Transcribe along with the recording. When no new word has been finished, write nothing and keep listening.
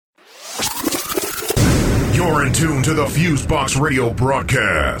You're in tune to the Fusebox Radio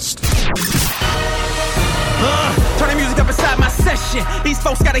broadcast. Turn the music up inside my session. These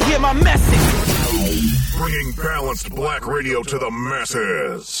folks gotta hear my message. Bringing balanced black radio to the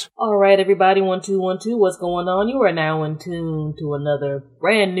masses. All right, everybody, 1212, what's going on? You are now in tune to another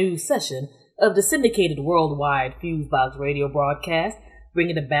brand new session of the syndicated worldwide Fusebox Radio broadcast,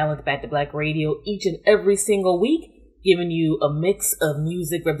 bringing the balance back to black radio each and every single week, giving you a mix of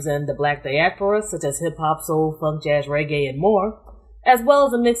music representing the black diaspora, such as hip-hop, soul, funk, jazz, reggae, and more, as well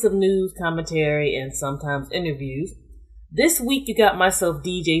as a mix of news, commentary, and sometimes interviews. This week, you got myself,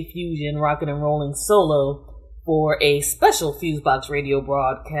 DJ Fusion, rocking and rolling solo for a special Fusebox Radio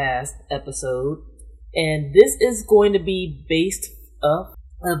broadcast episode. And this is going to be based off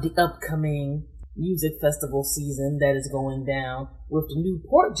of the upcoming music festival season that is going down with the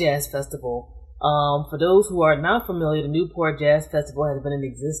Newport Jazz Festival. For those who are not familiar, the Newport Jazz Festival has been in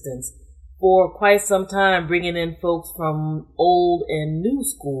existence for quite some time, bringing in folks from old and new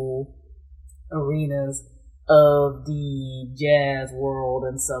school arenas of the jazz world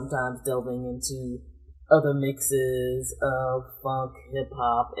and sometimes delving into other mixes of funk,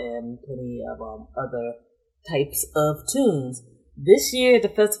 hip-hop, and plenty of other types of tunes. This year, the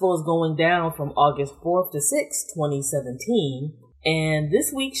festival is going down from August 4th to 6th, 2017. And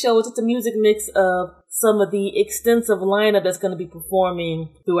this week's show is just a music mix of some of the extensive lineup that's going to be performing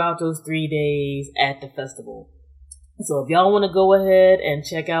throughout those 3 days at the festival. So if y'all want to go ahead and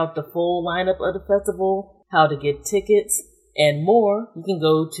check out the full lineup of the festival, how to get tickets, and more, you can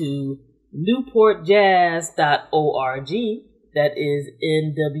go to newportjazz.org. That is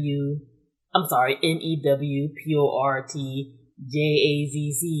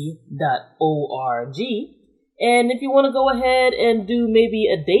NEWPORTJAZZ.org. And if you want to go ahead and do maybe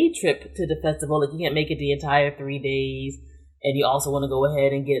a day trip to the festival, if you can't make it the entire 3 days, and you also want to go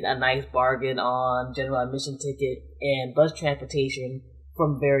ahead and get a nice bargain on general admission ticket and bus transportation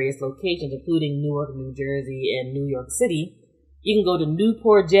from various locations, including Newark, New Jersey, and New York City, you can go to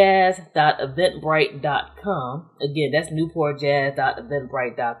newportjazz.eventbrite.com. Again, that's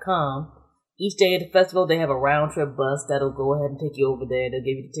newportjazz.eventbrite.com. Each day at the festival, they have a round-trip bus that'll go ahead and take you over there. They'll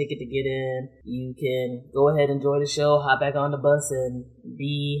give you the ticket to get in. You can go ahead and enjoy the show, hop back on the bus, and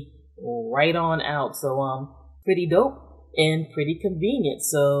be right on out. So, pretty dope and pretty convenient.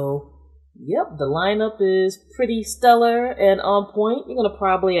 So, yep, the lineup is pretty stellar and on point. You're going to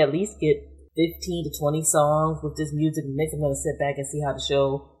probably at least get 15 to 20 songs with this music mix. I'm going to sit back and see how the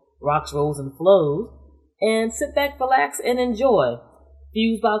show rocks, rolls, and flows. And sit back, relax, and enjoy.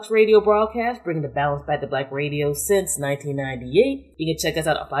 Fusebox Radio broadcast, bringing the balance back to black radio since 1998. You can check us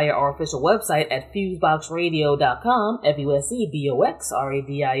out via our official website at fuseboxradio.com,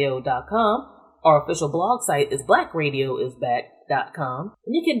 FUSEBOXRADIO.com. Our official blog site is blackradioisback.com.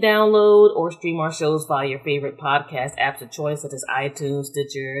 And you can download or stream our shows via your favorite podcast apps of choice, such as iTunes,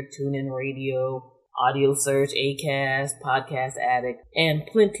 Stitcher, TuneIn Radio, Audio Search, Acast, Podcast Addict, and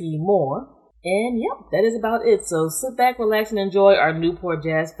plenty more. And yep, that is about it. So sit back, relax, and enjoy our Newport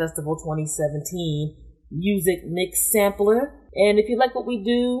Jazz Festival 2017 music mix sampler. And if you like what we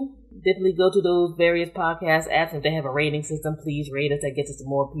do, definitely go to those various podcast apps. If they have a rating system, please rate us. That gets us to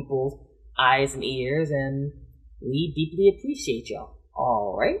more people's eyes and ears. And we deeply appreciate y'all.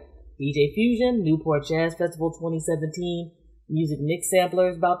 All right. DJ Fusion, Newport Jazz Festival 2017 music mix sampler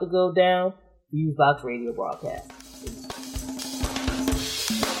is about to go down. Fusebox Radio broadcast.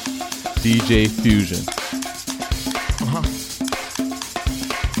 DJ Fusion.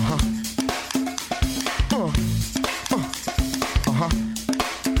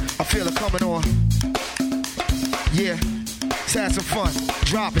 I feel it coming on. Yeah. Let's have some fun.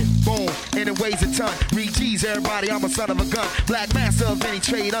 Drop it, boom, and it weighs a ton. Read G's, everybody, I'm a son of a gun. Black master of any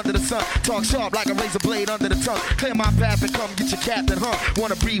trade under the sun. Talk sharp like a razor blade under the tongue. Clear my path and come get your captain, huh?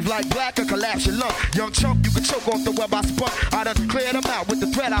 Wanna breathe like black or collapse your lung? Young chump, you can choke off the web I spun. I done cleared them out with the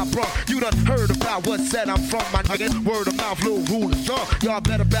threat I brung. You done heard about what said I'm from, my nigga. Word of mouth, little ruler, y'all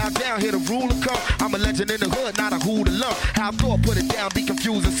better bow down, here the ruler come. I'm a legend in the hood, not a hoodlum. How thought put it down, be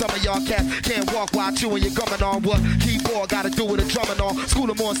confusing. Some of y'all cats can't walk while chewing your gumming on what keyboard gotta do with a drumming on. School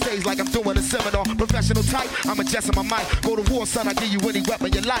them on stage like I'm doing a seminar. Professional type, I'm adjusting my mic. Go to war, son, I give you any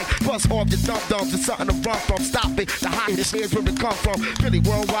weapon you like. Bust off your dum-dums, it's something to run from. Stop it, the hottest here's where it come from. Really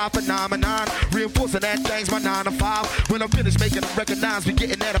worldwide phenomenon. Reinforcing that thing's my 9 to 5. When I'm finished making them recognize, we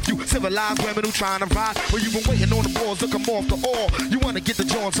getting at a few civilized women who trying to ride. Well, you've been waiting on the balls, look them off the all. You want to get the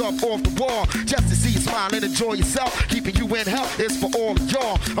joints up off the wall. Just to see you smile and enjoy yourself. Keeping you in health is for all of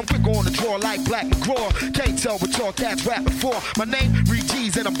y'all. I'm quick on the draw like Black McGraw. Can't tell what y'all cats rapping for. score. My name, Reed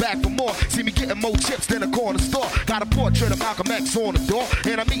G's, and I'm back for more. See me getting more chips than a corner store. Got a portrait of Malcolm X on the door,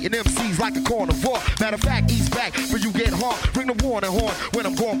 and I'm eating MCs like a carnivore. Matter of fact, East back, for you get harm. Bring the warning horn when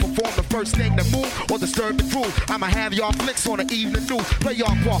I'm going to perform the first thing to move or disturb the groove. I'ma have y'all flicks on the evening news. Play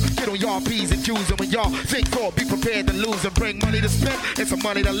y'all part, get on y'all P's and Q's, and when y'all think for, be prepared to lose and bring money to spend and some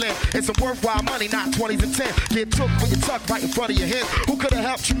money to lend. And some worthwhile money, not 20s and 10s. Get took when you tuck right in front of your head. Who could have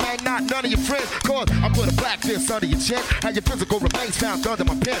helped you, man? Not none of your friends. Cause I put a black fist under your chin. Have your physical remains found under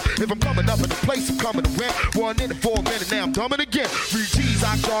my pen. If I'm coming up in the place, I'm coming to win. 1 minute, 4 minutes, now I'm dumbing again. Read G's,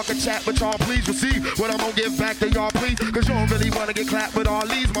 I talk and chat, but y'all please receive what I'm gonna give back to y'all, please. Cause you don't really wanna get clapped with all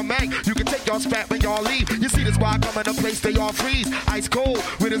these, my man. You can take y'all spat when y'all leave. You see this why I come in a place they all freeze. Ice cold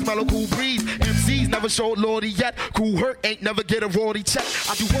with his mellow cool breeze. MCs never showed Lordy yet. Cool hurt ain't never get a royalty check.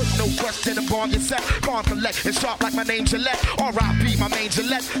 I do work, no question, and bomb your set. Calm, collect, and sharp like my name Gillette. R.I.P. my main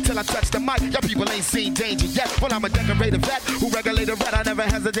Gillette. Till I touch the mic, y'all people ain't seen danger yet. Well, I'm a decorated vet who regulated red. I never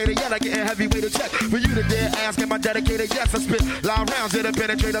hesitated yet. I get a heavyweight check. For you to dare ask, am I dedicated? Yes, I spit loud rounds that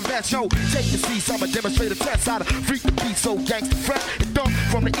penetrate a vest. Yo, take the seats, I'm a demonstrator test. How to freak the beat so gangsta fresh. And dump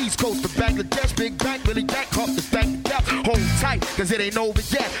from the East Coast to Bangladesh. Big bang, really yank, hump the stank death. Hold tight, cause it ain't over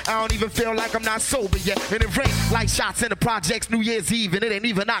yet. I don't even feel like I'm not sober yet. And it rains like shots in the projects New Year's Eve. And it ain't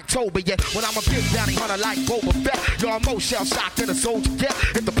even October yet. When I'm a big bounty hunter like Boba Fett. Y'all more shell shocked than a soldier get.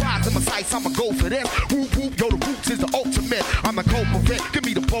 If the prize in my sights, I'ma go for this. Whoop whoop, yo, the roots is the ultimate. I'ma go for it. Give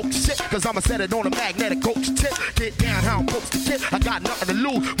me the bulk shit, cause I'ma set it on a magnetic coach tip. Get down how I'm supposed to get. I got nothing to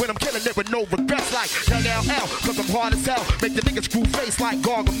lose when I'm killing it with no regrets like Young LL. Cause I'm hard as hell. Make the niggas screw face like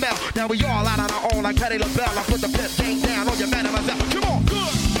Gargamel. Now we all out on our own like Patti LaBelle. I put the pimp game down on your man and myself. Come on,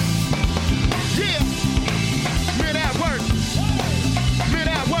 good. Yeah. Hear that word. Hear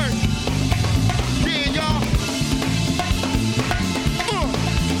that word. Yeah, y'all.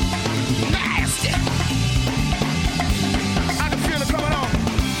 Nasty. I can feel it coming on.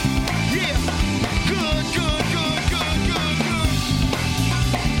 Yeah. Good, good, good, good, good, good.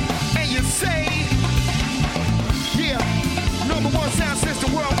 And you say, yeah, #1 sound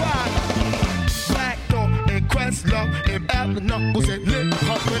system worldwide. Black Thought and Questlove and Apple Knuckles and Lip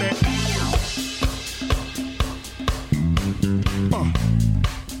Hump with it.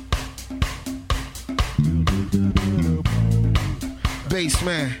 Bass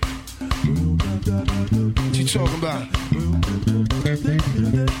man, what you talking about?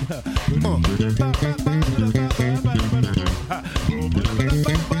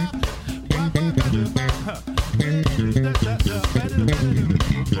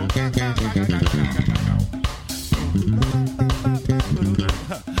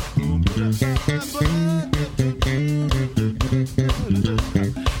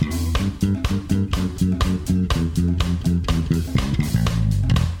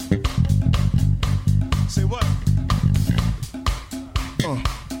 Say what?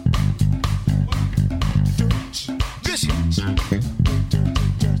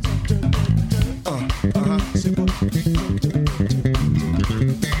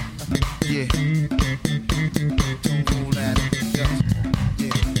 Yeah. Don't roll that in the dust.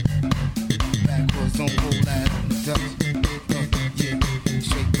 Yeah. Backwards, don't roll that in the dust. Yeah.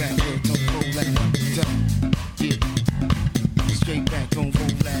 Straight backwards, don't roll that in the dust. Yeah. Straight back, don't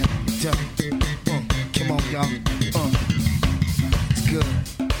roll that in the dust. Come on, y'all. It's good.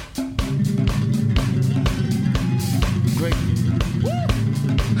 Great.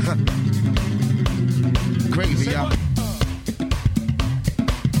 Gravy, y'all.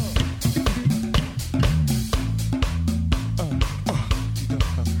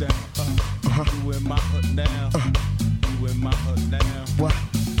 You in my hut now. You in my hut now. What?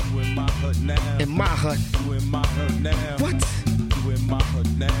 You in my hut now. In my hut. You in my hut now. What? You in my hut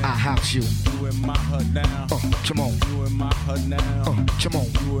now. I house you. You in my hut now. Come on. You in my hut now. Come on.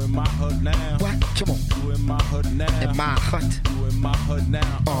 You in my hut now. What? Come on. You in my hut now. In my hut. You in my hut now.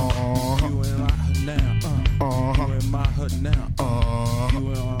 You in my hut now. You in my hut now. You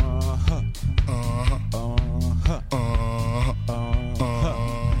in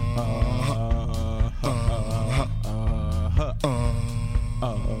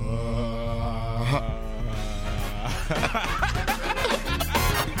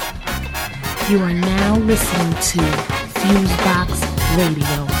You are now listening to Fusebox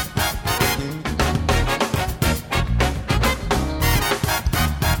Radio.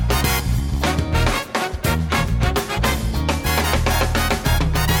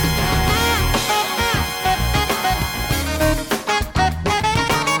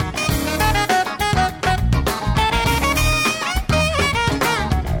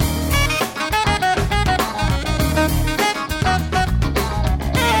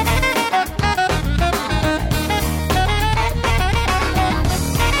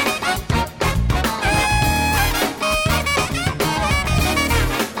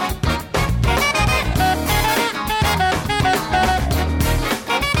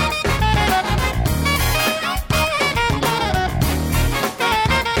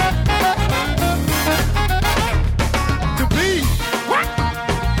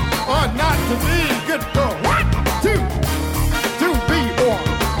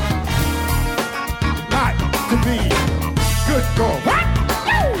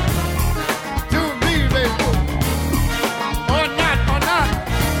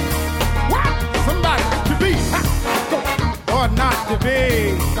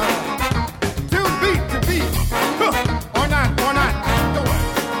 be. To be. Or not. Go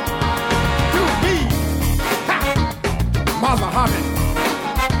ahead. To be. Ha. Mama Hobbit.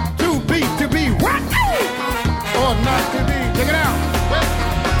 To be what? Or not to be. Check it out.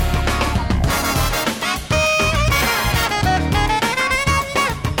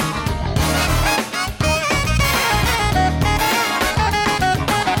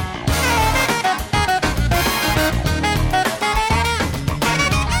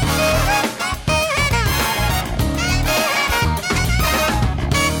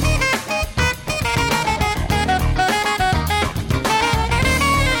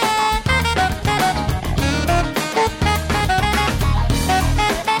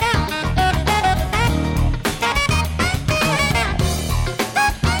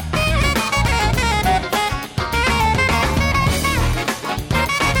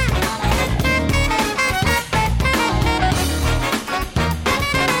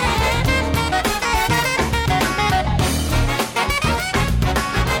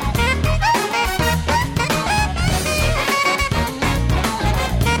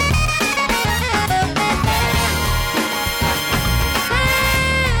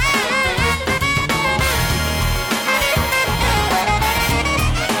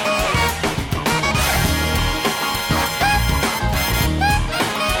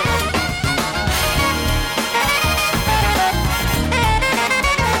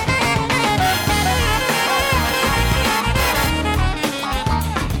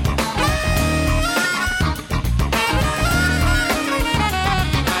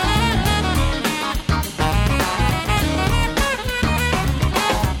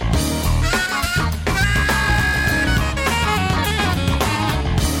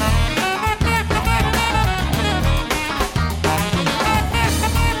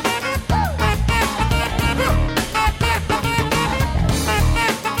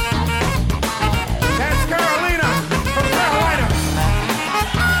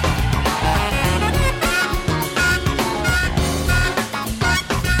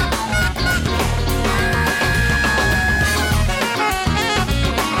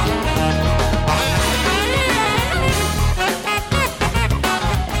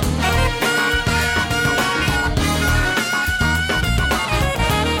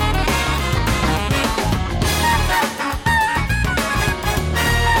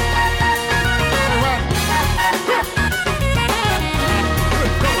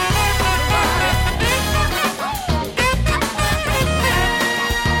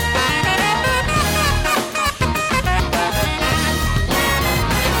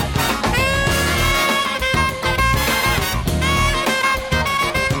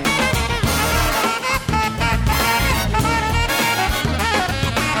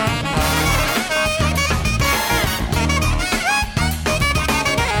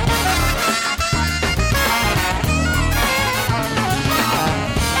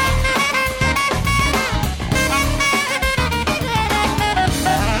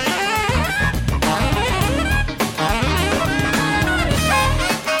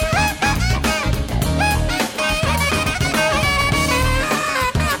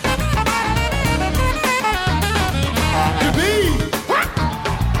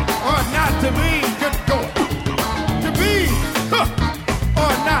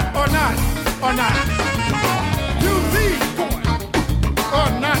 or not. To be or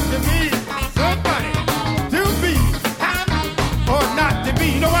not to be somebody. To be or not to be.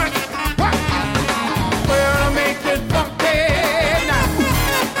 You know what? What? We'll make it funky now.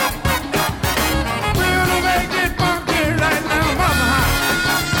 We'll make it funky right now, mama.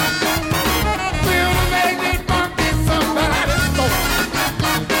 We'll make it funky, somebody.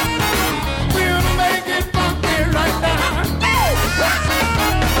 We'll make it funky right now.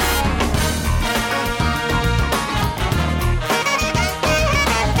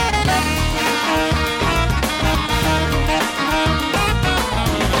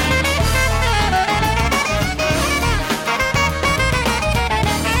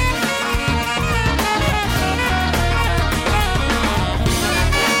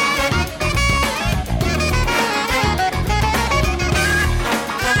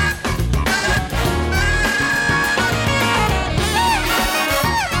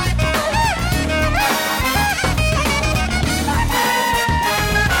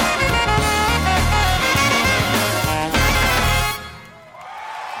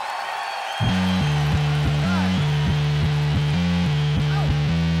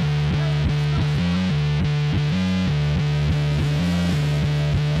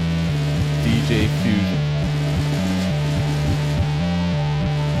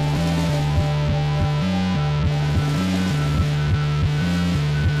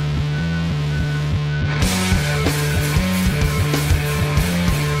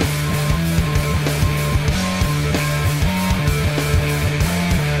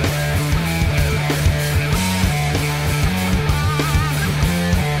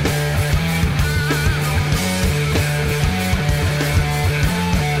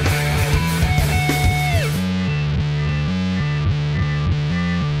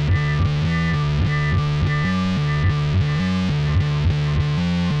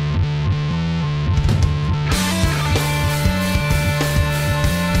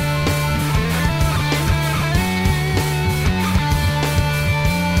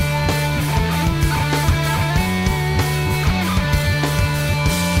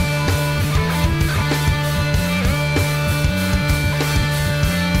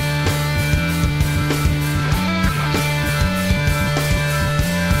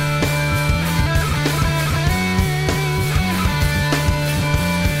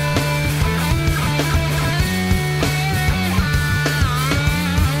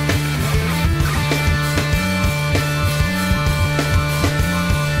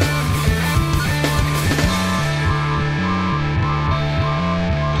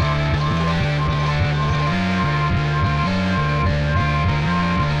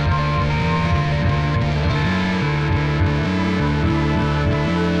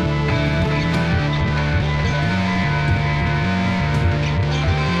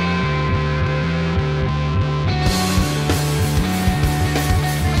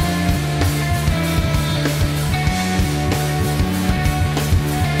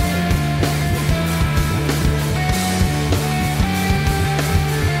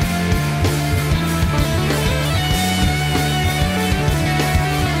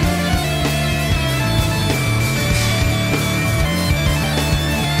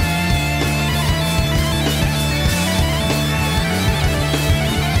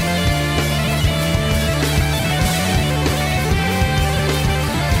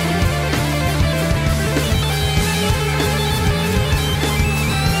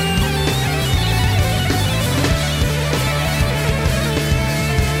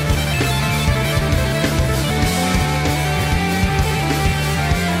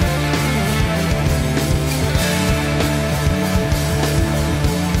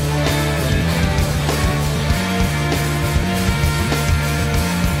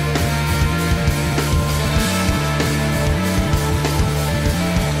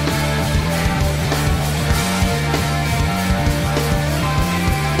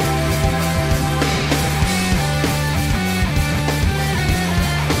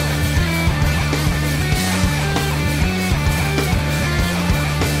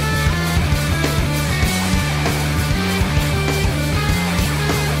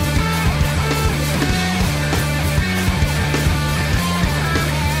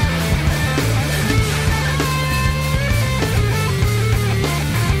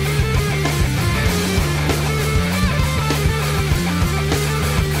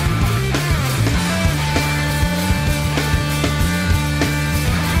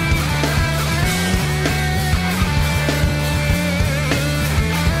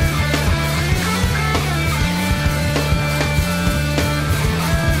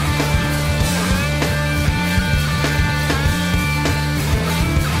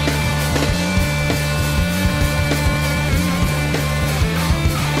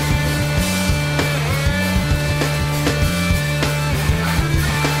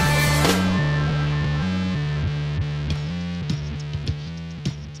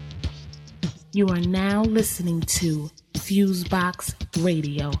 You are now listening to Fusebox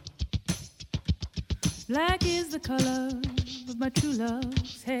Radio. Black is the color of my true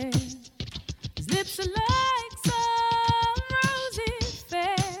love's hair. His lips are like some rosy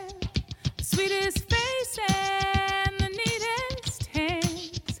fair. The sweetest face and the neatest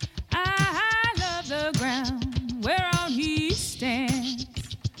hands. I love the ground whereon he stands.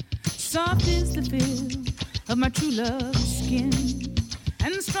 Soft is the feel of my true love's skin,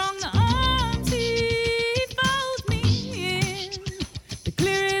 and strong the arms he folds me in. The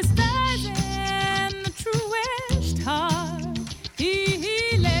clearest eyes and the truest heart.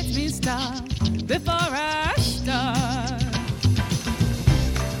 He lets me stop before I start.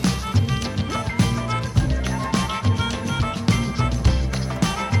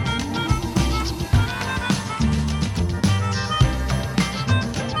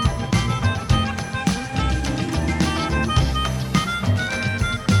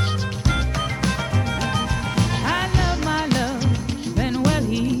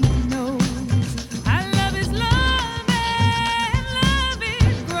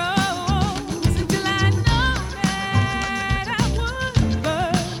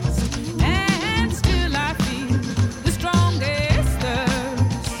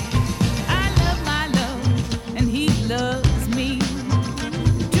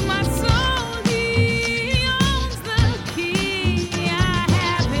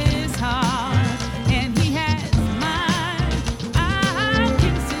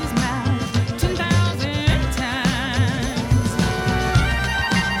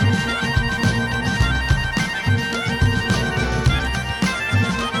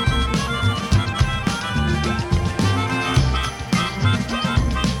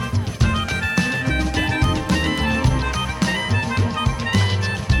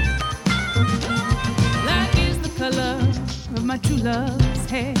 Love's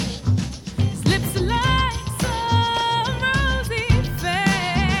hair. His lips are like some rosy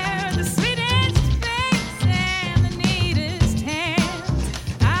fair. The sweetest face and the neatest hands.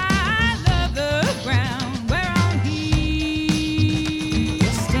 I love the ground whereon he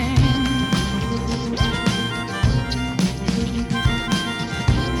stands.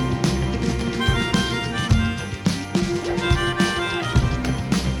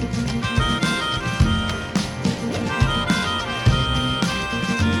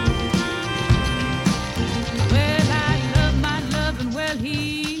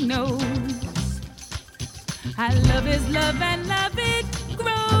 I love his love and love it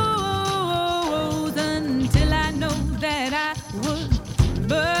grows until I know that I would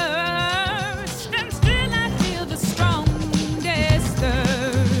burst, and still I feel the strongest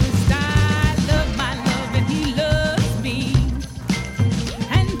thirst. I love my love and he loves me,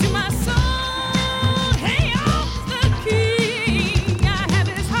 and to my soul he owns the key. I have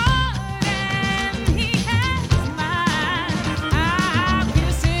his heart and he has mine. I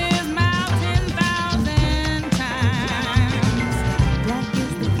kiss his mouth 10,000 Black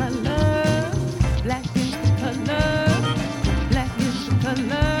is the color, black is the color, black is the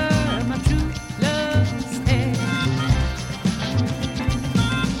color of my true love's hair.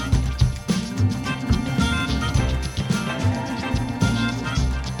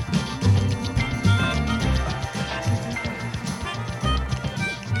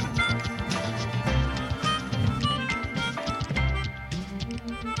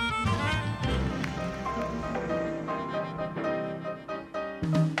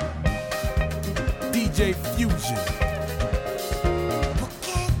 DJ Fusion.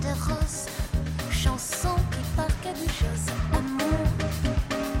 Bouquet de roses, chanson qui parle quelque chose. Amour,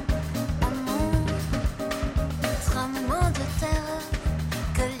 amour, tremblement de terre,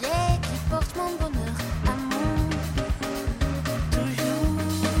 collier qui porte mon bonheur. Amour, toujours.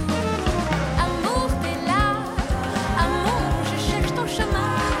 Amour, t'es là. Amour, je cherche ton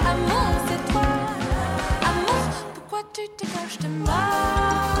chemin. Amour, c'est toi. Amour, pourquoi tu te caches de moi?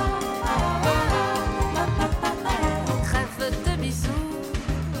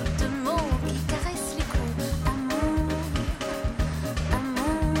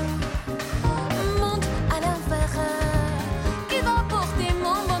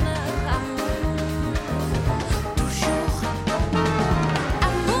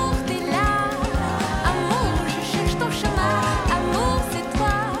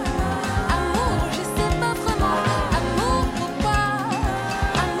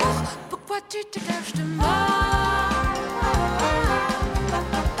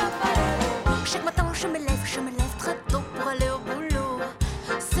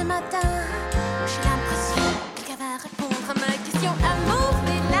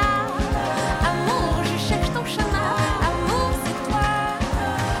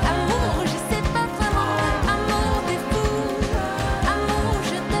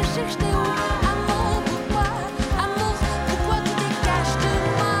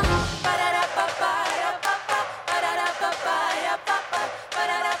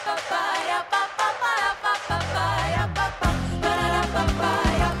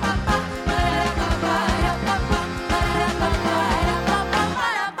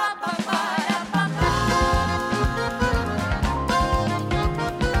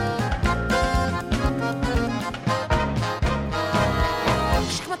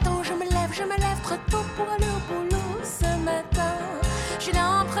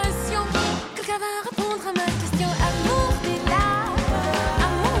 pression. Quelqu'un va répondre à ma question. Amour, t'es là.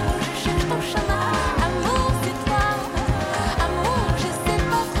 Amour, je cherche ton chemin. Amour, c'est toi. Amour, je sais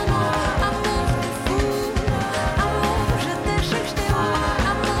pas vraiment. Amour, t'es fou. Amour, je te cherche, t'es où?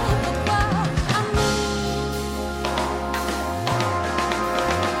 Amour, pourquoi? Amour.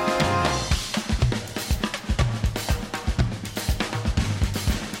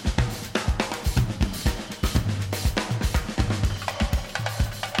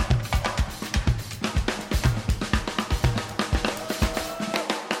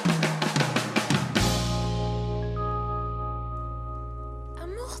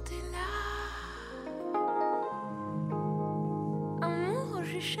 Amour, t'es là. Amour,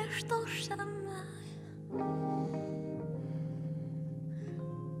 je cherche ton chemin.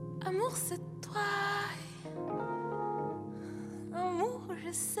 Amour, c'est toi. Amour,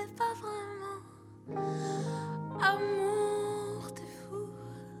 je sais pas vraiment. Amour, t'es fou.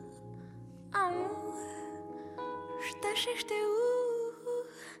 Amour, je te cherche, t'es où?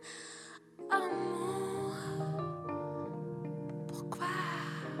 Amour, pourquoi?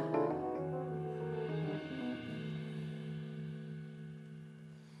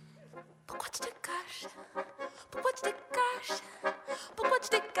 Pourquoi tu te caches? Pourquoi tu te caches? Pourquoi tu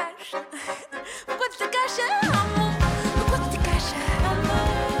te caches? Pourquoi tu te caches? Amour, pourquoi tu te caches? Amour,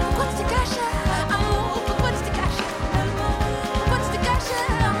 pourquoi tu te caches? Amour, pourquoi tu te caches? Amour, pourquoi tu te caches?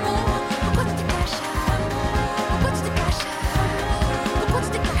 Amour, pourquoi tu te caches? Pourquoi tu te caches? Pourquoi tu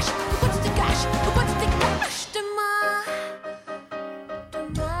te caches? Pourquoi tu te caches? Pourquoi tu te caches de moi? De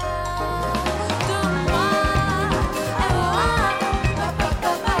moi, de moi.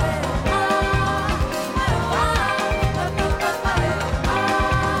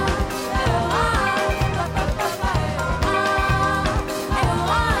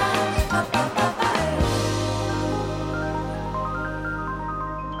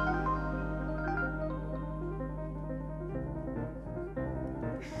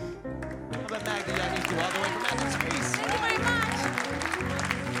 How about Magda Yannick all the way from Athens, Greece? Thank you very much.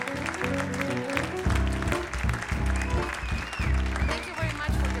 Thank you very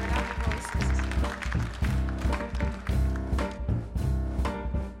much for your lovely voices.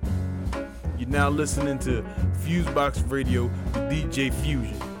 You're now listening to Fusebox Radio with DJ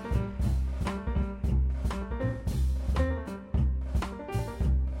Fusion.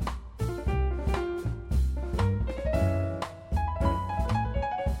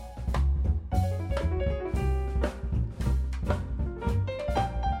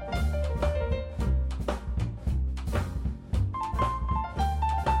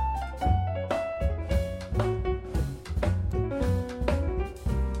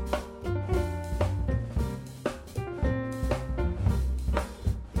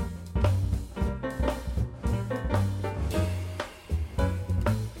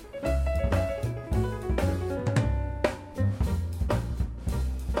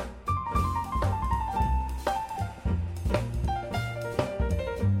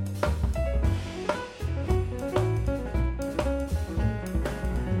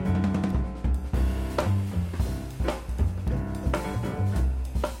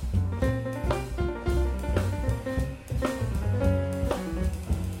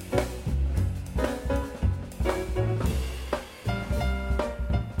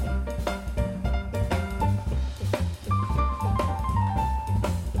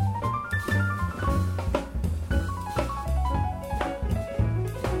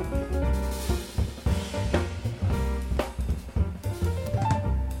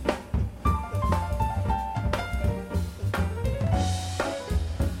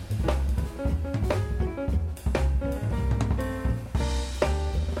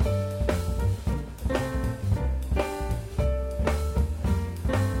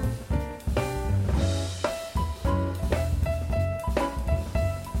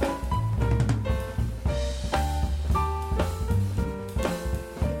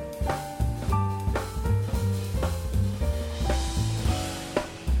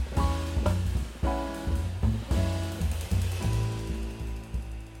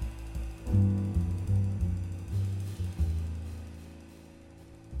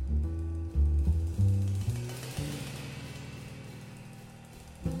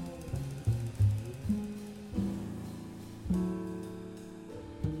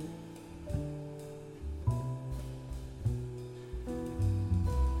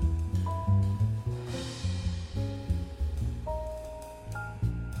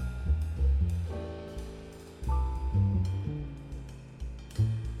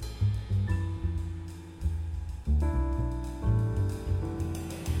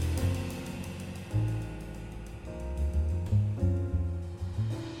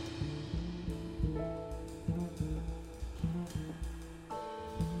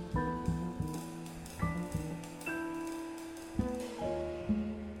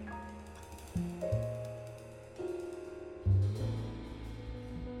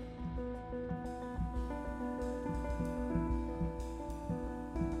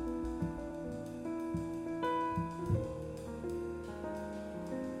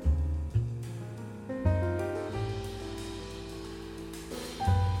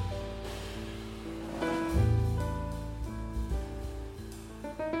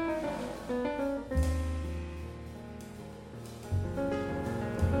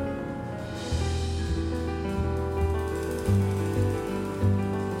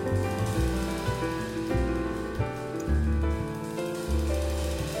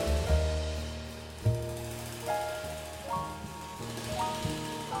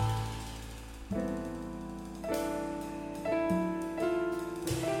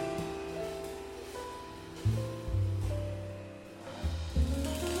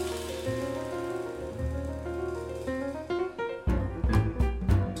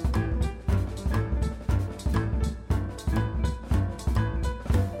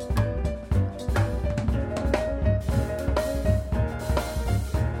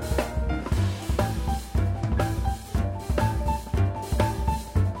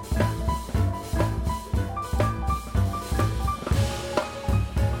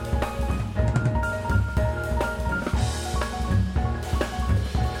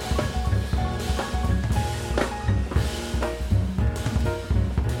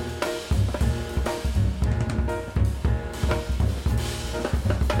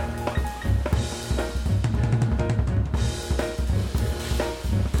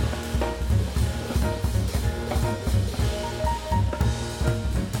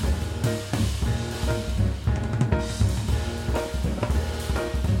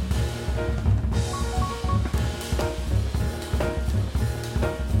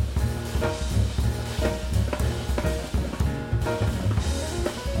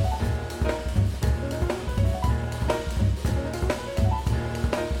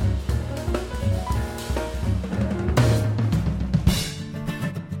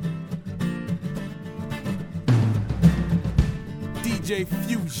 DJ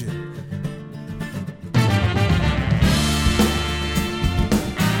Fusion.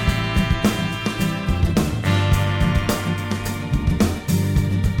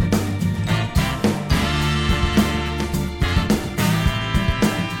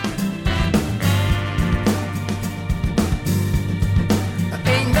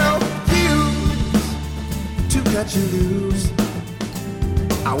 Cut you loose,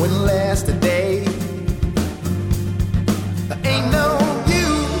 I wouldn't last a day. There ain't no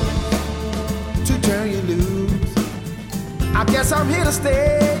use to turn you loose. I guess I'm here to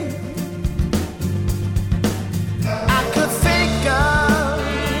stay. I could think of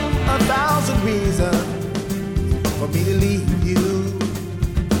 1,000 reasons for me to leave you.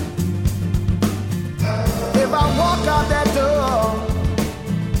 If I walk out that door,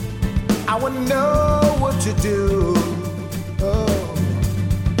 I wouldn't know what to do. Oh,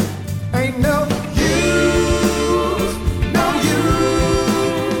 ain't no use, no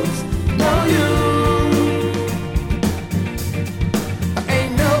use, no use.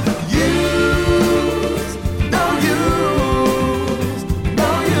 Ain't no use, no use, no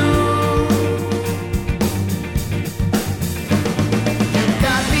use. You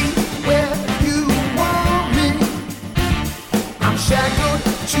got me where you want me. I'm shackled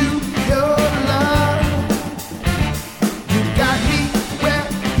to your love.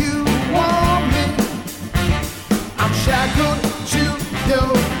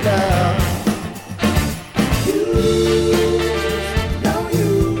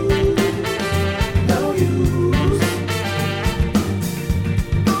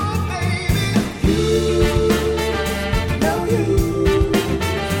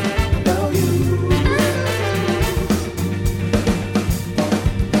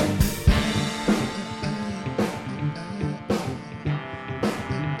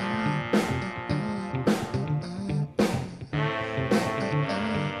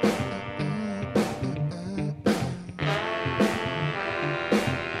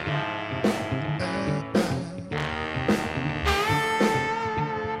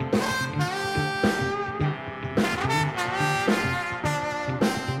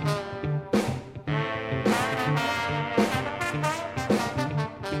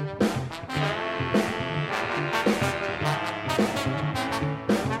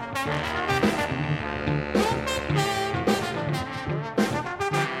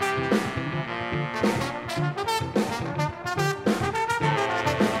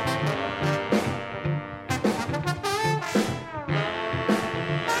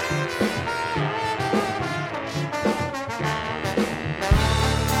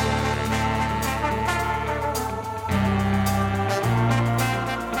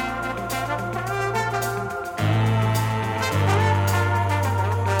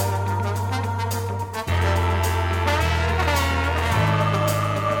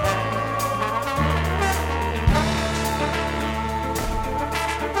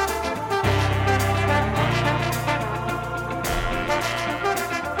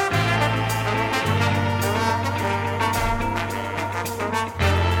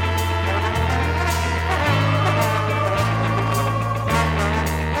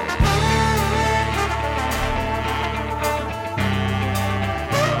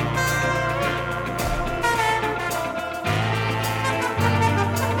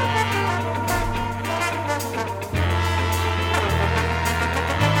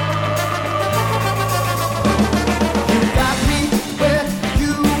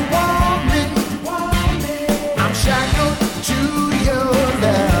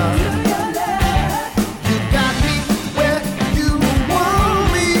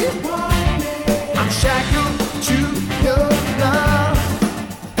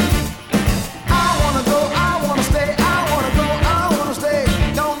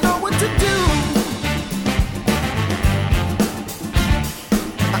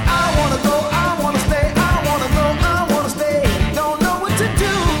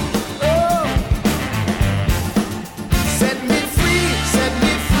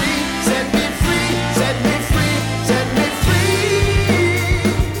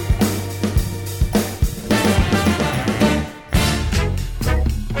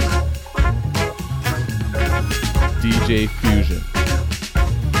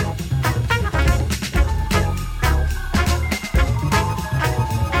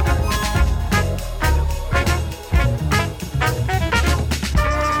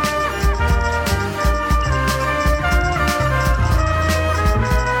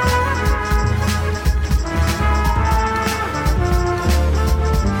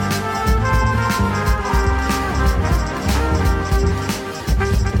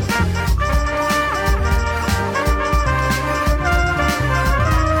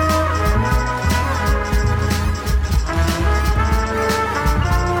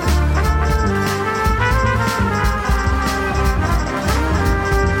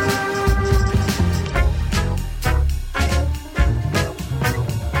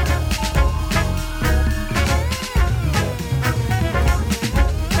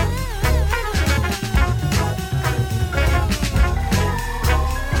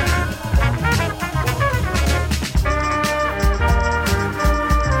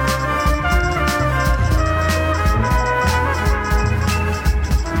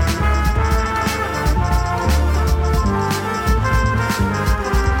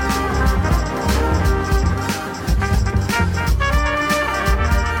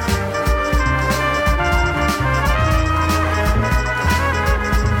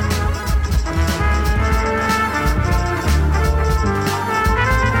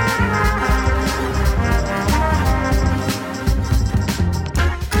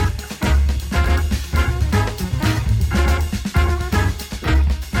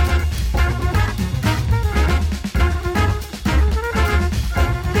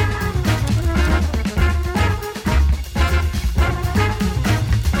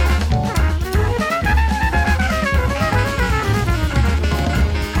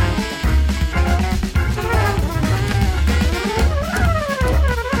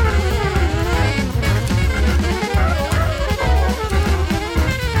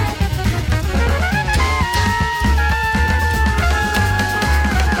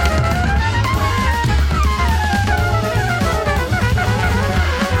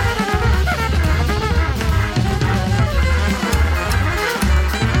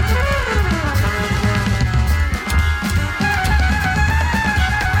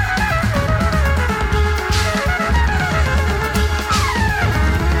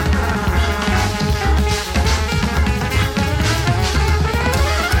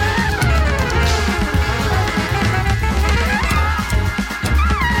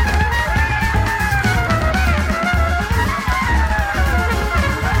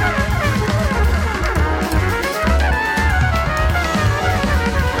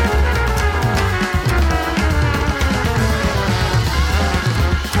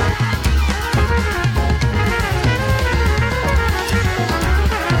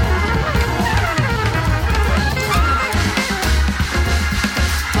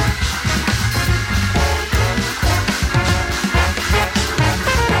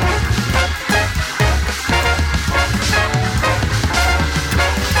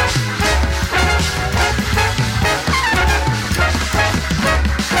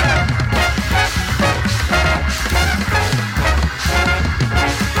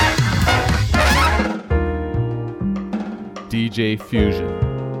 DJ Fusion.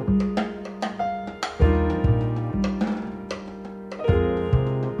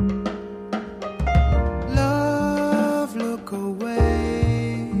 Love, look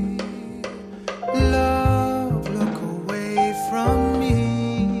away. Love, look away from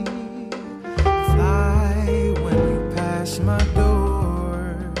me. Fly when you pass my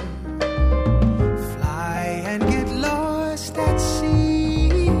door. Fly and get lost at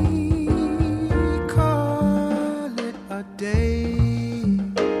sea. Call it a day.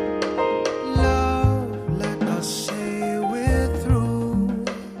 Love, let us say we're through.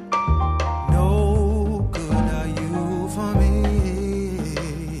 No good are you for me.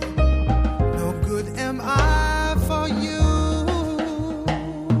 No good am I for you.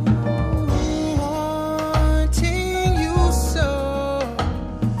 Wanting you so,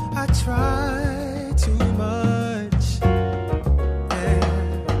 I try too much.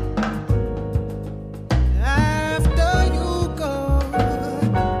 After you go,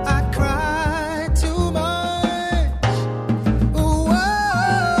 I cry too much. Whoa.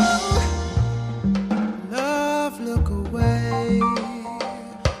 Love, look away.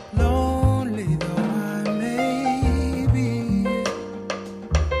 Lonely though I may be,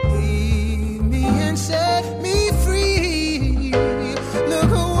 leave me and set me free.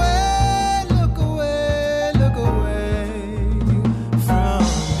 Look away, look away, look away from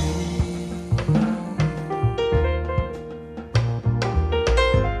me.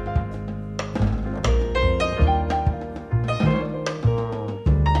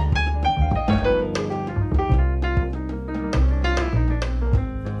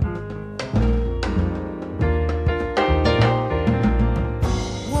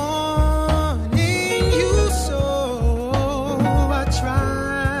 Wanting you so, I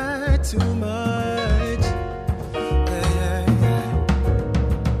try too much.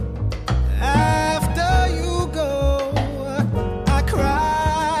 After you go, I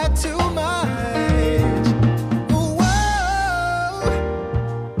cry too much. Whoa.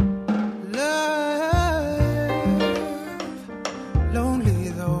 Love, lonely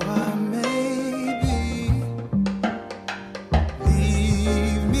though I may be,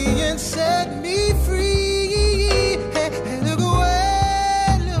 leave me and set me free. Hey, look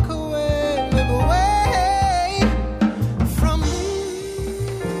away, look away, look away from me.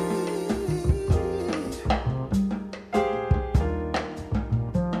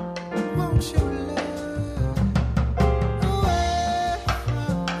 Won't you look away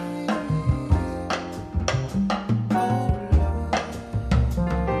from me? Oh,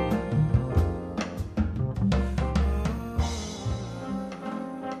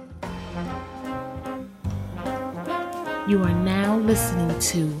 You are now listening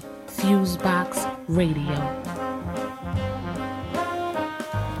to Fusebox Radio.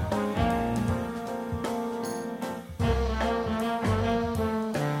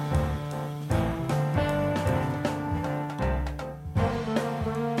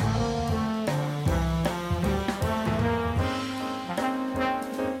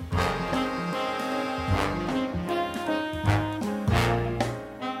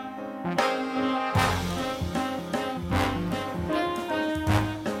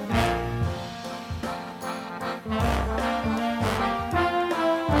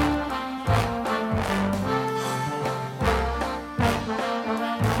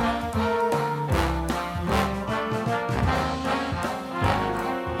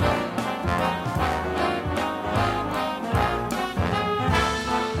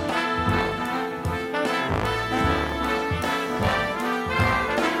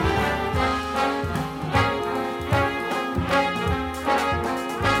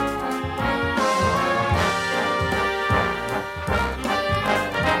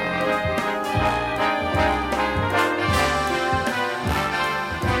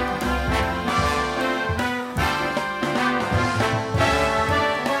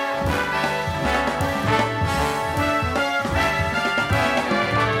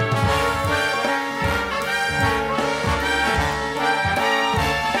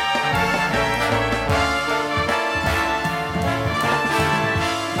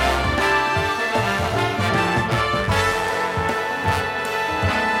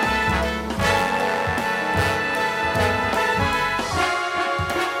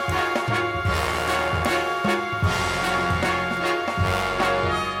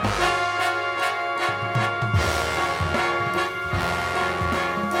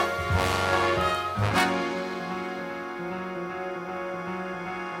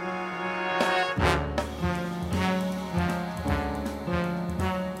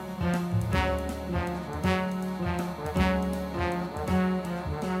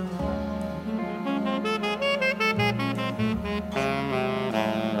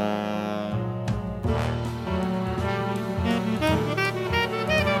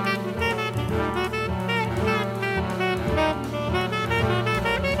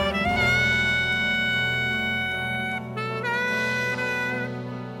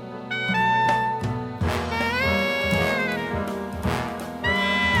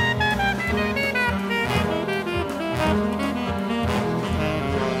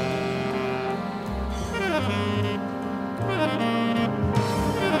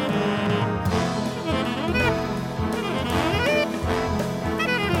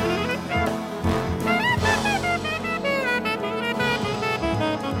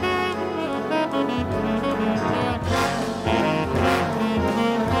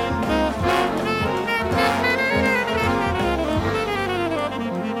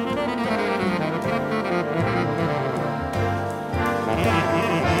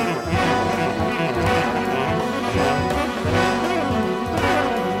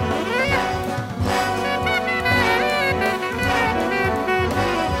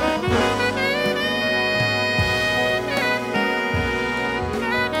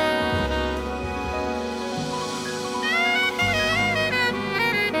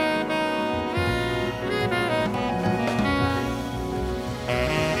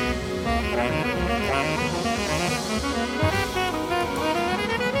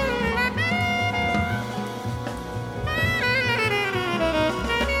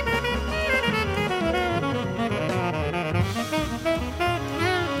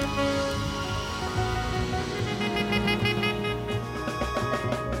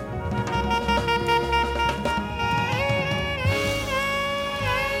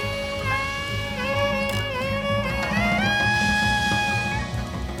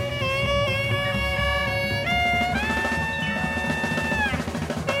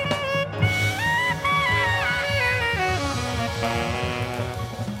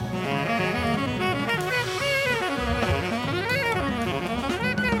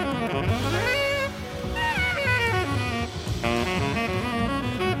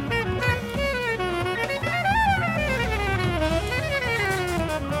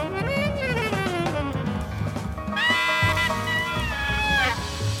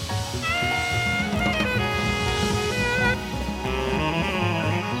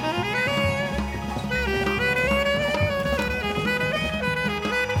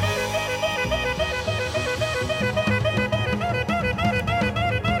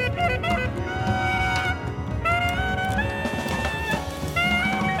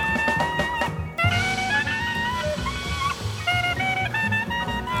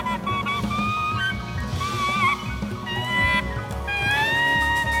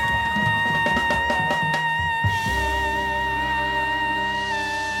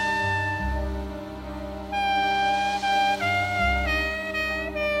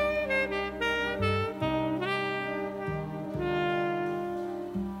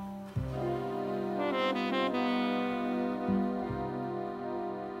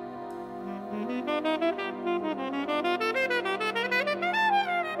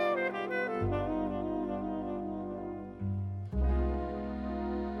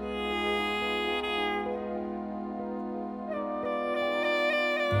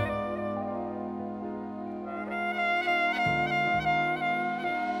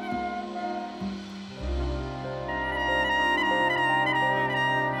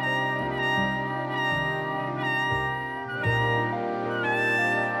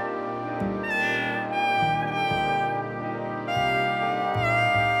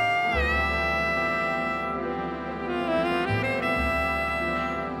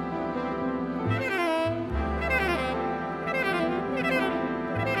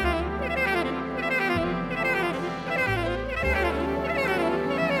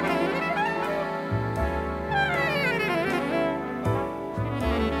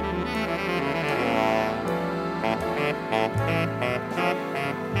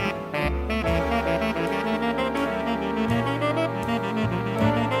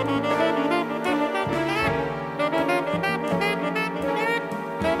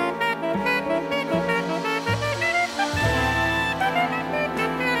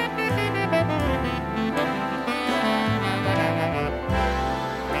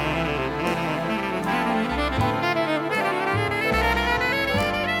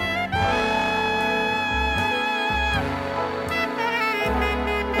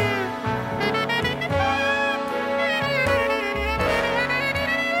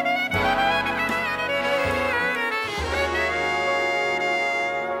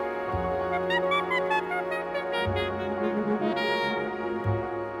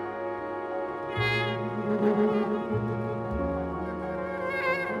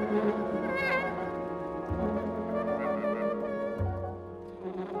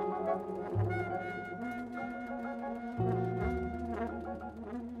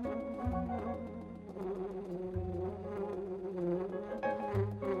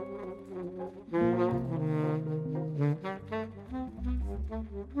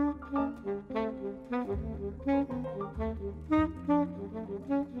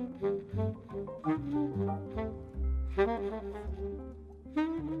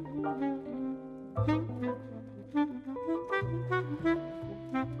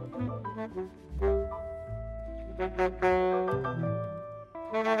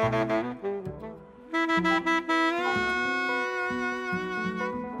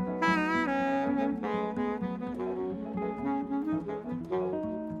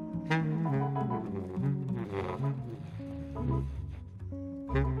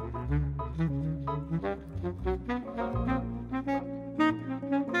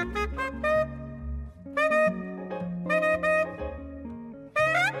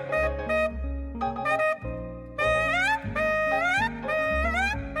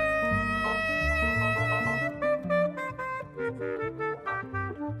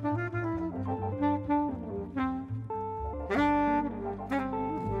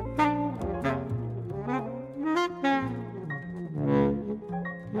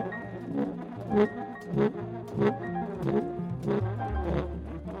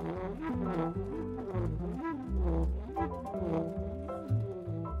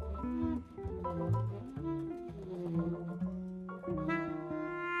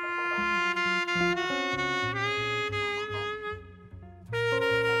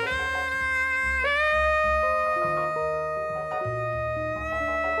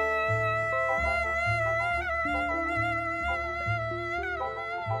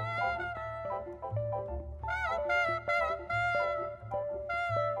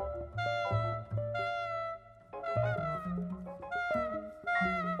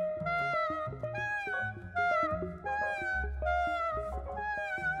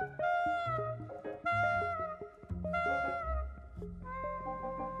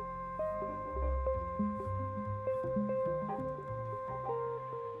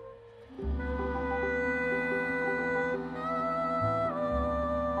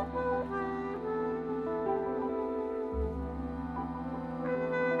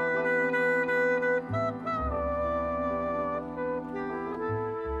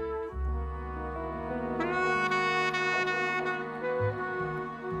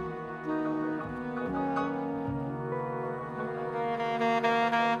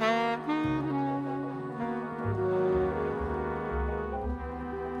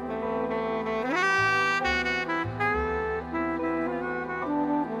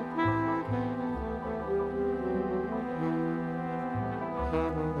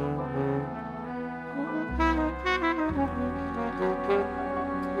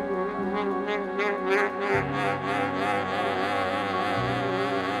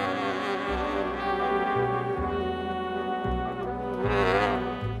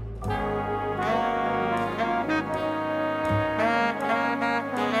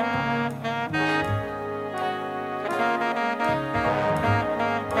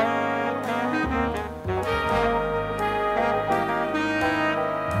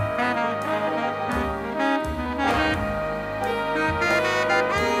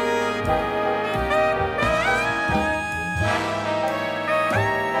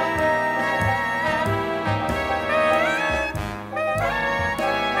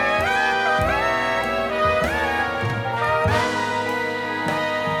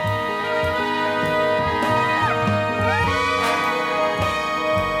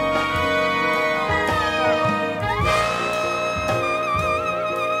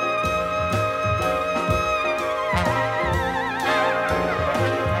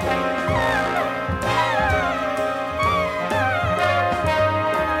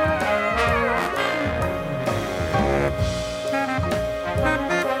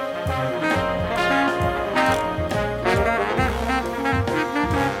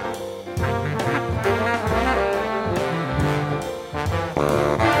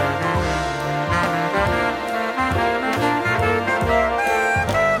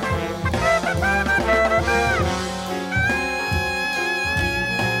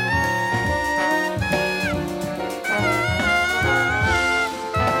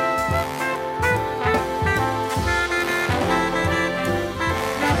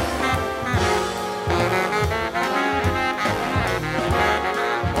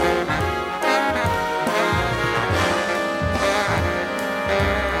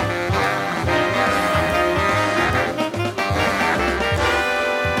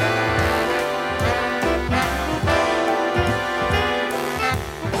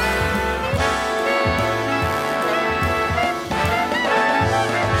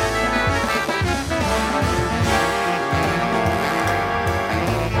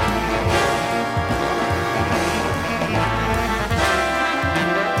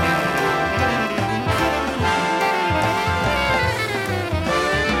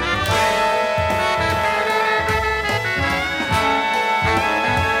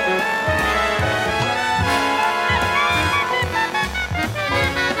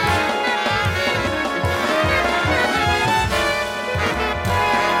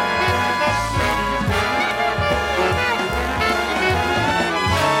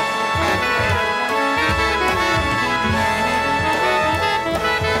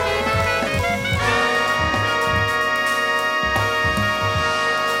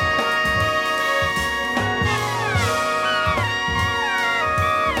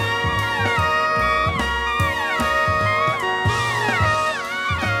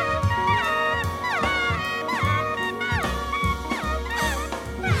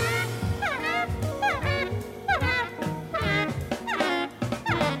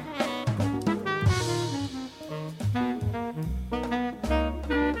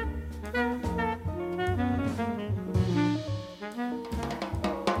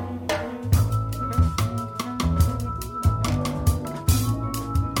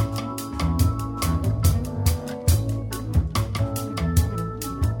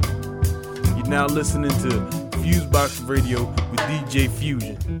 now listening to Fusebox Radio with DJ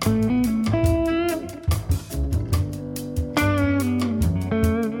Fusion.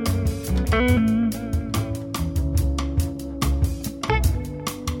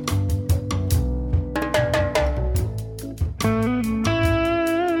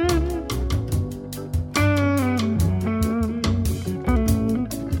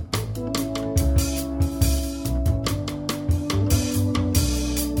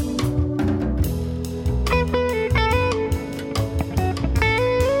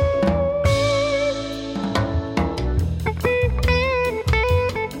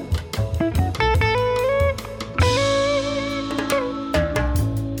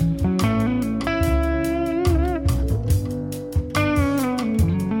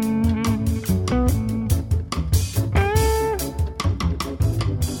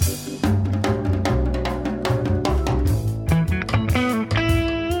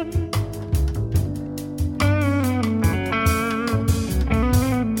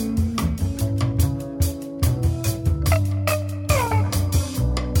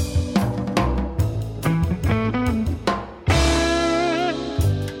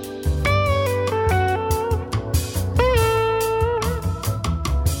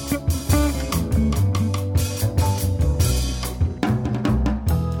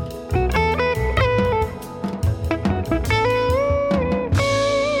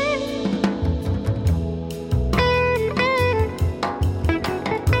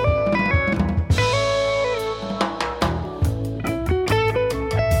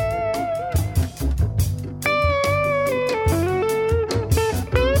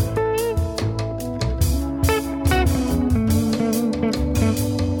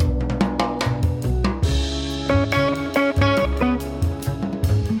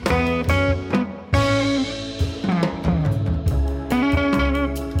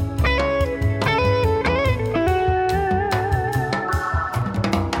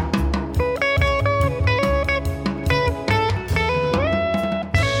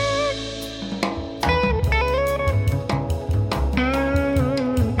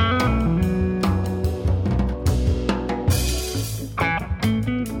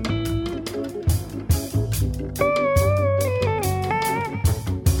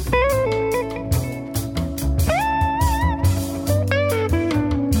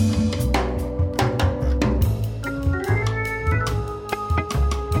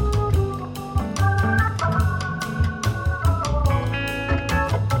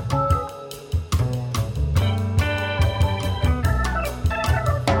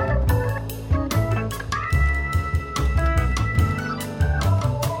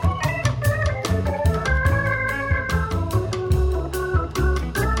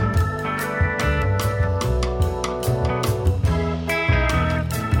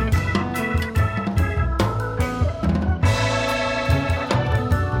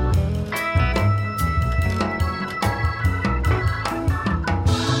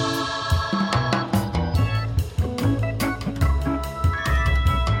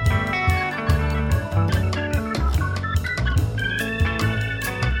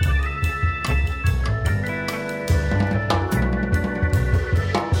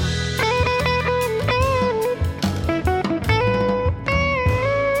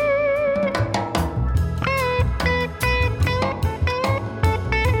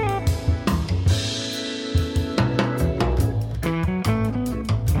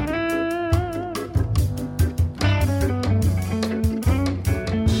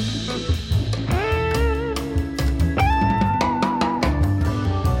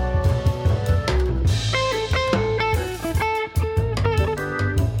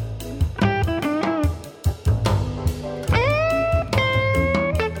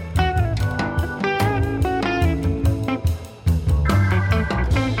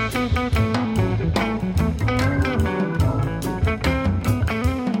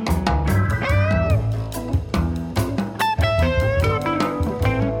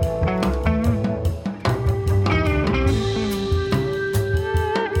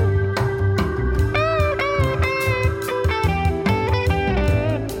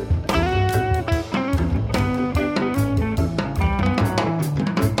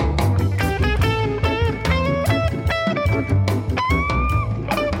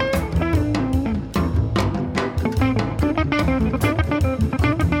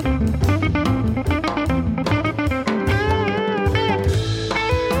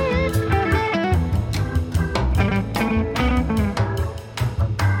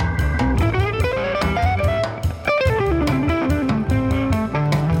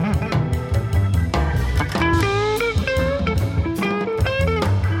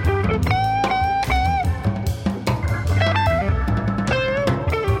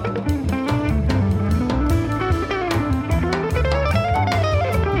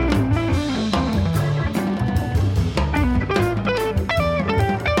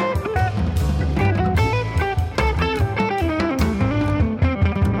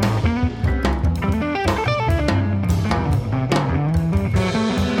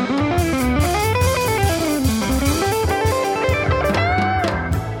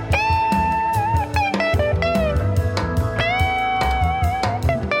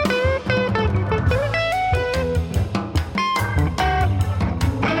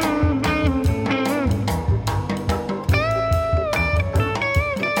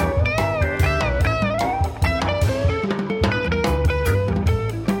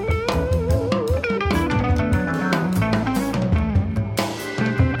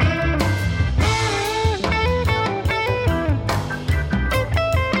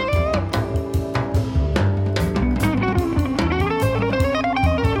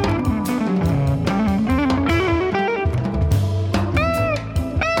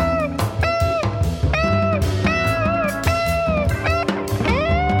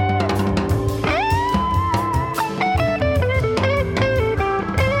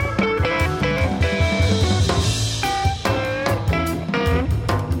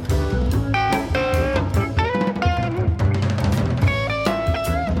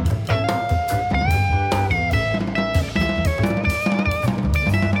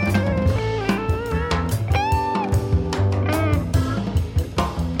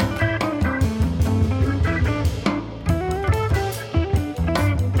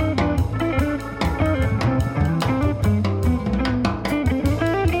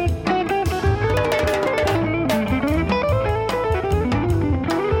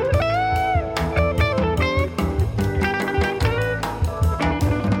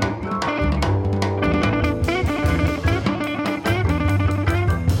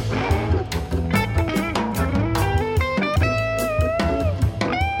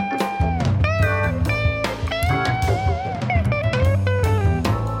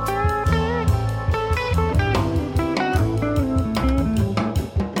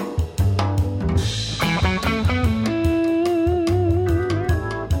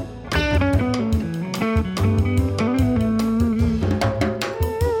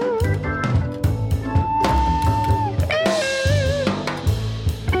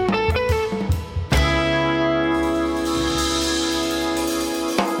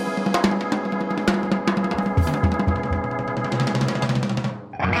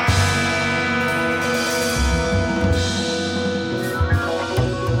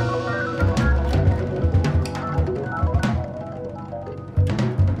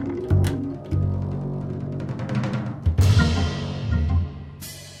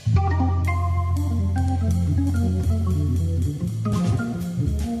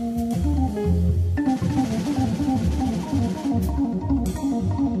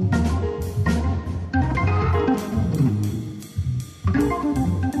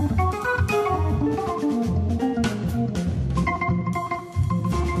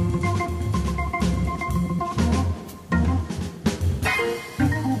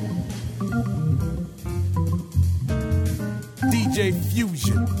 DJ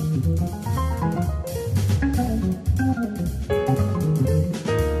Fusion.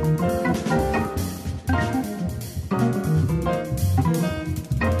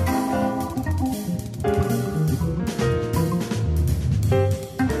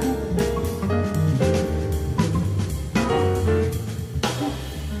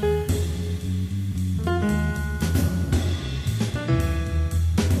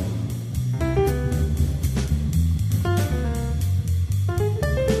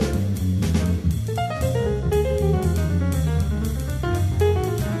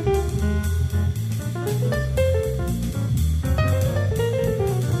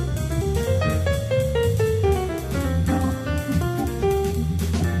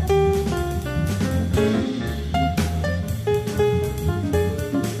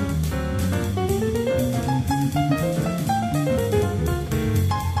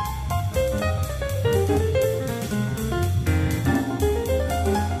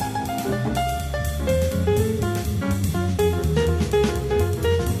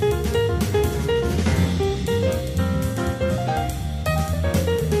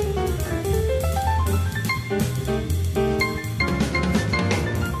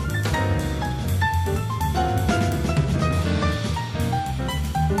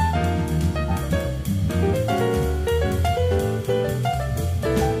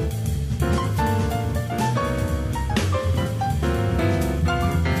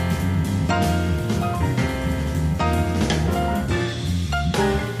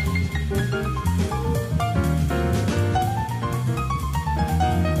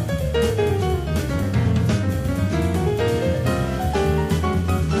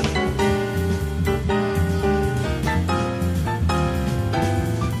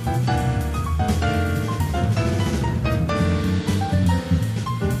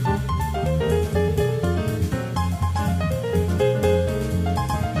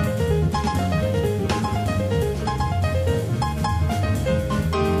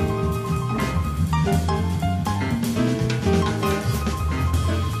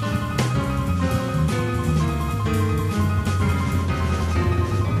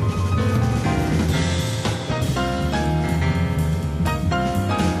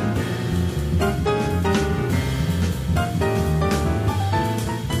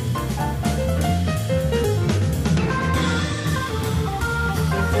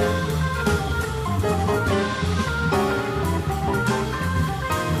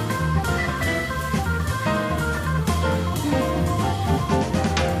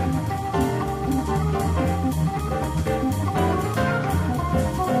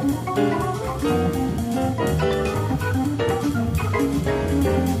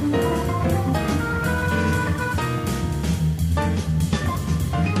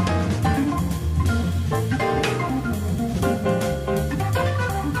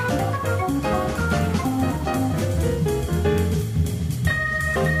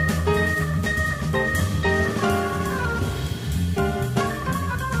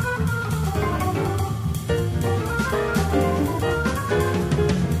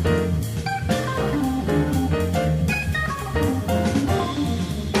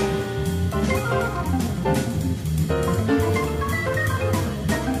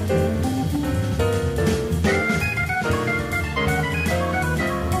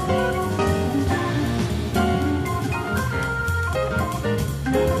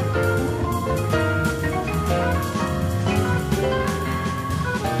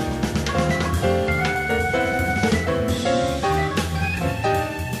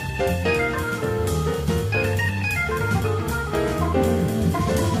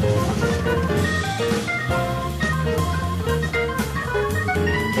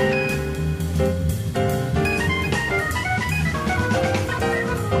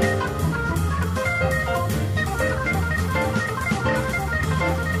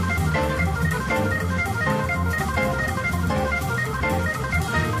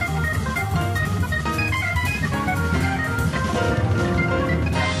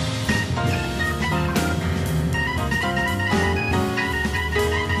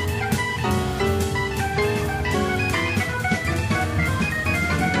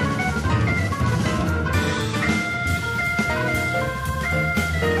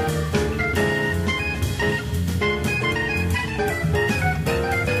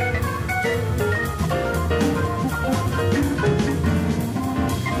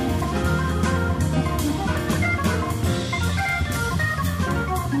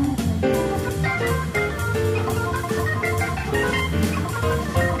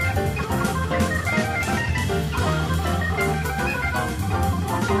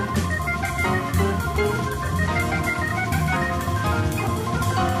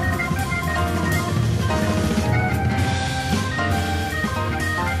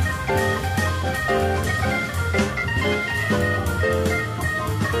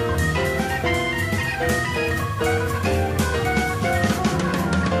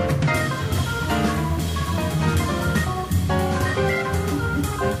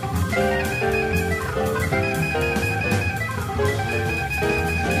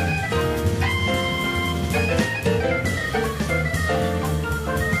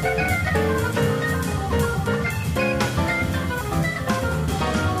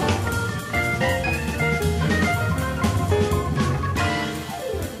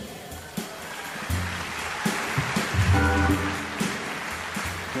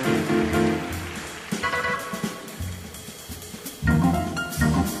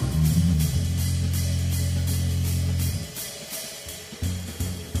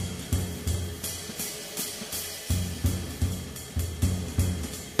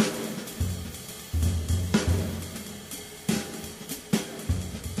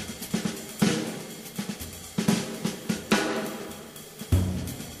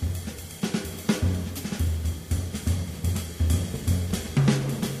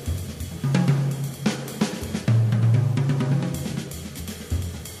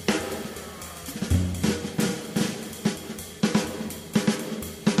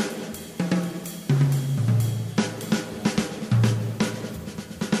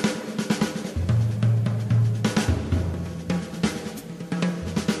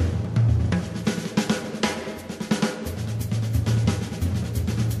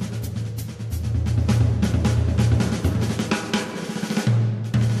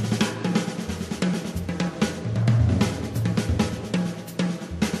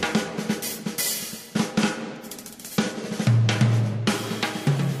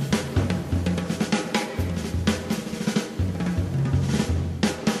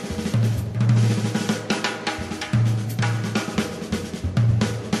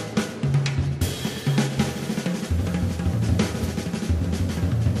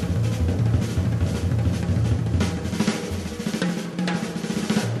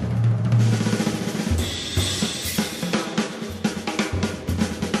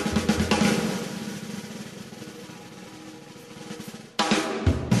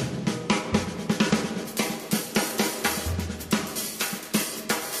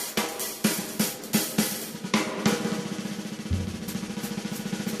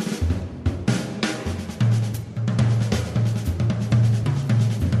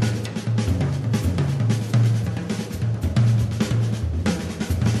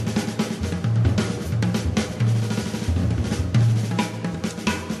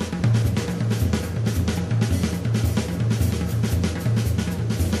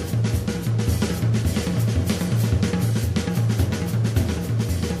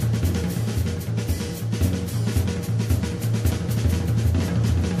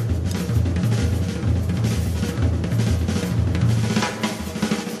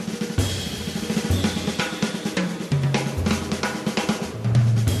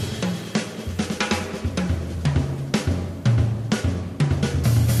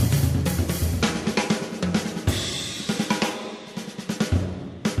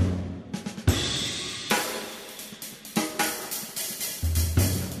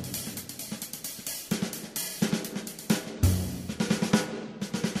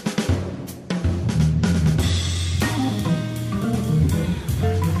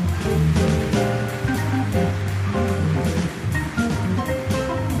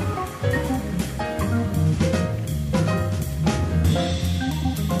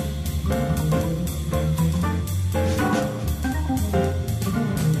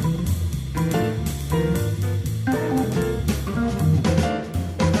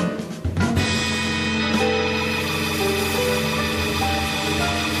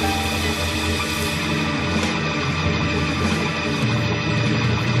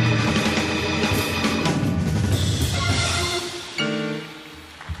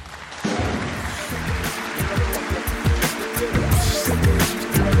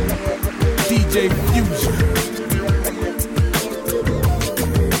 DJ Fusion.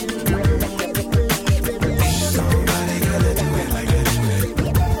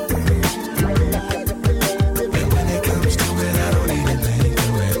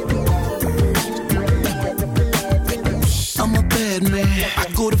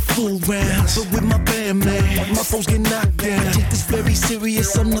 But with my band, man, my foes get knocked down. I take this very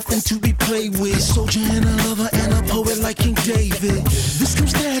serious, I'm nothing to be played with. Soldier and a lover and a poet like King David. This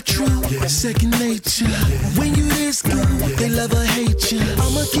comes natural, second nature. When you this good, they love or hate you.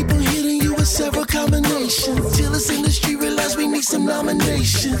 I'ma keep on hitting you with several combinations till this industry realize we need some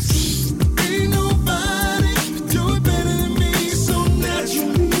nominations. Ain't nobody do it better than me, so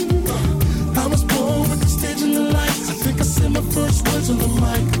naturally. I was born with the stage and the lights. I think I said my first words on the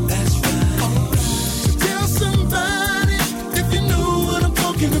mic. That's right. Tell somebody if you know what I'm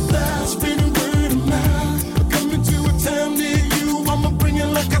talking about. Spreading word of mouth. Coming to a town near you. I'ma bring it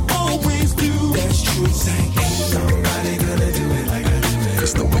like I always do. That's true. Say, ain't nobody gonna do it like I do it.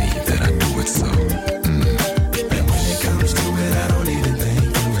 'Cause the way that I do it so. And when it comes to it, I don't even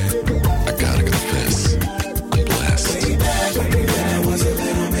think to it. I gotta confess, I'm blessed. Way back when I was a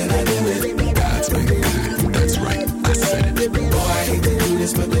little bit, I do it. God's been good. That's right. I said it. Boy, I hate to do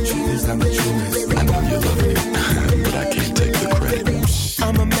this, but the truth is I'm the truest. I know you love me, but I can't take the credit.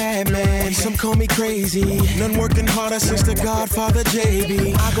 I'm a madman, some call me crazy. None working harder since the Godfather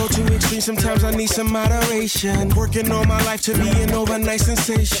JB. I go too extreme, sometimes I need some moderation. Working all my life to be an overnight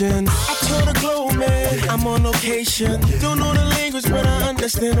sensation. I told the globe, man, I'm on location. Don't know the language, but I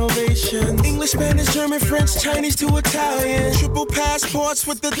understand ovation. English, Spanish, German, French, Chinese to Italian. Triple passports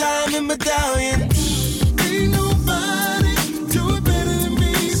with the diamond medallion. Ain't nobody do it better than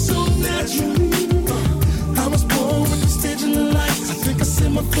me, so naturally. I was born with the stage and the lights. I think I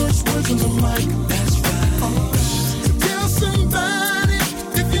said my first words on the mic. That's right. So tell somebody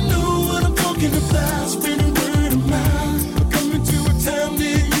if you know what I'm talking about. Spreading word of mouth. Coming to a town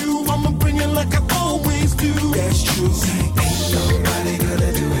near you. I'ma bring it like I always do. That's true. Say, ain't nobody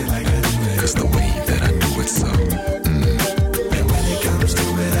gonna do it like I do it. 'Cause the way that I do it so. And when it comes to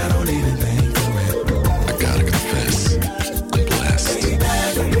it, I don't even think to it. I gotta confess, I'm blessed. Way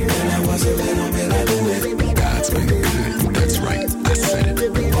back when I was a little bit, I do it. God's been good, that's right, I said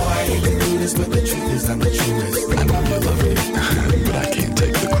it. Boy, I hate to do this, but the truth is I'm the truest. I know you love me, but I can't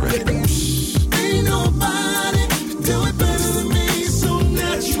take the credit. Ain't nobody do it better than me, so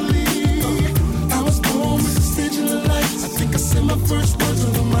naturally. I was born with the stage and the lights. I think I said my first words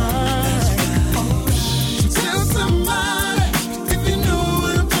on the mic. So tell somebody if you know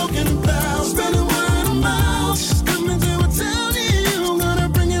what I'm talking about. Spread the word of mouth. Coming to a town near you. I'm gonna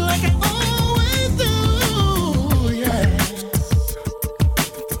bring it like I always do. Yeah.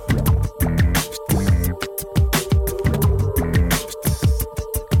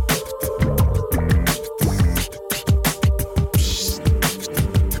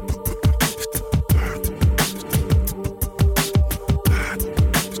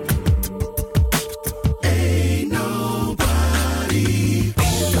 Ain't nobody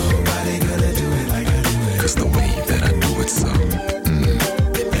gonna do it like I do it. 'Cause the way that I do it so.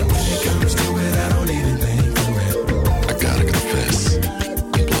 And when it comes to it, I don't even think to it. I gotta confess,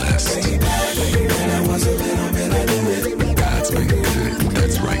 I'm blessed. Way back when I was a little bit, I do it. God's been good,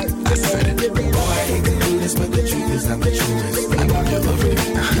 that's right, I said it. Boy, I hate to do this, but the truth is I'm the truest. I know you love me,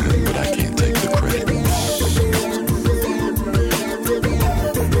 but I can't take the credit.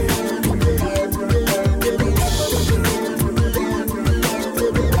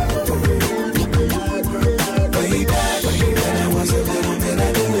 Way back when I was a little bit, I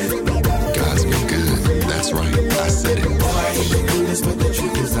do it. God's been good, that's right, I said it. Boy, I hate to do this, but the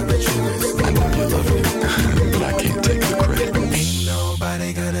truth is I'm the truest. I know you love me, but I can't take the credit. Ain't nobody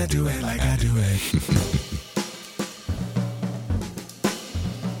gonna do it like I do it.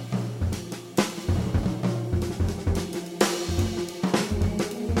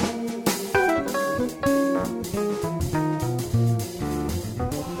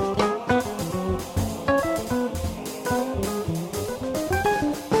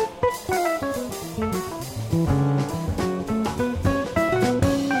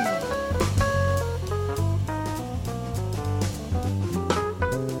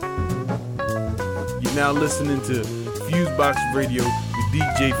 You're now listening to Fusebox Radio with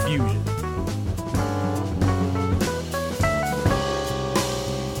DJ Fusion.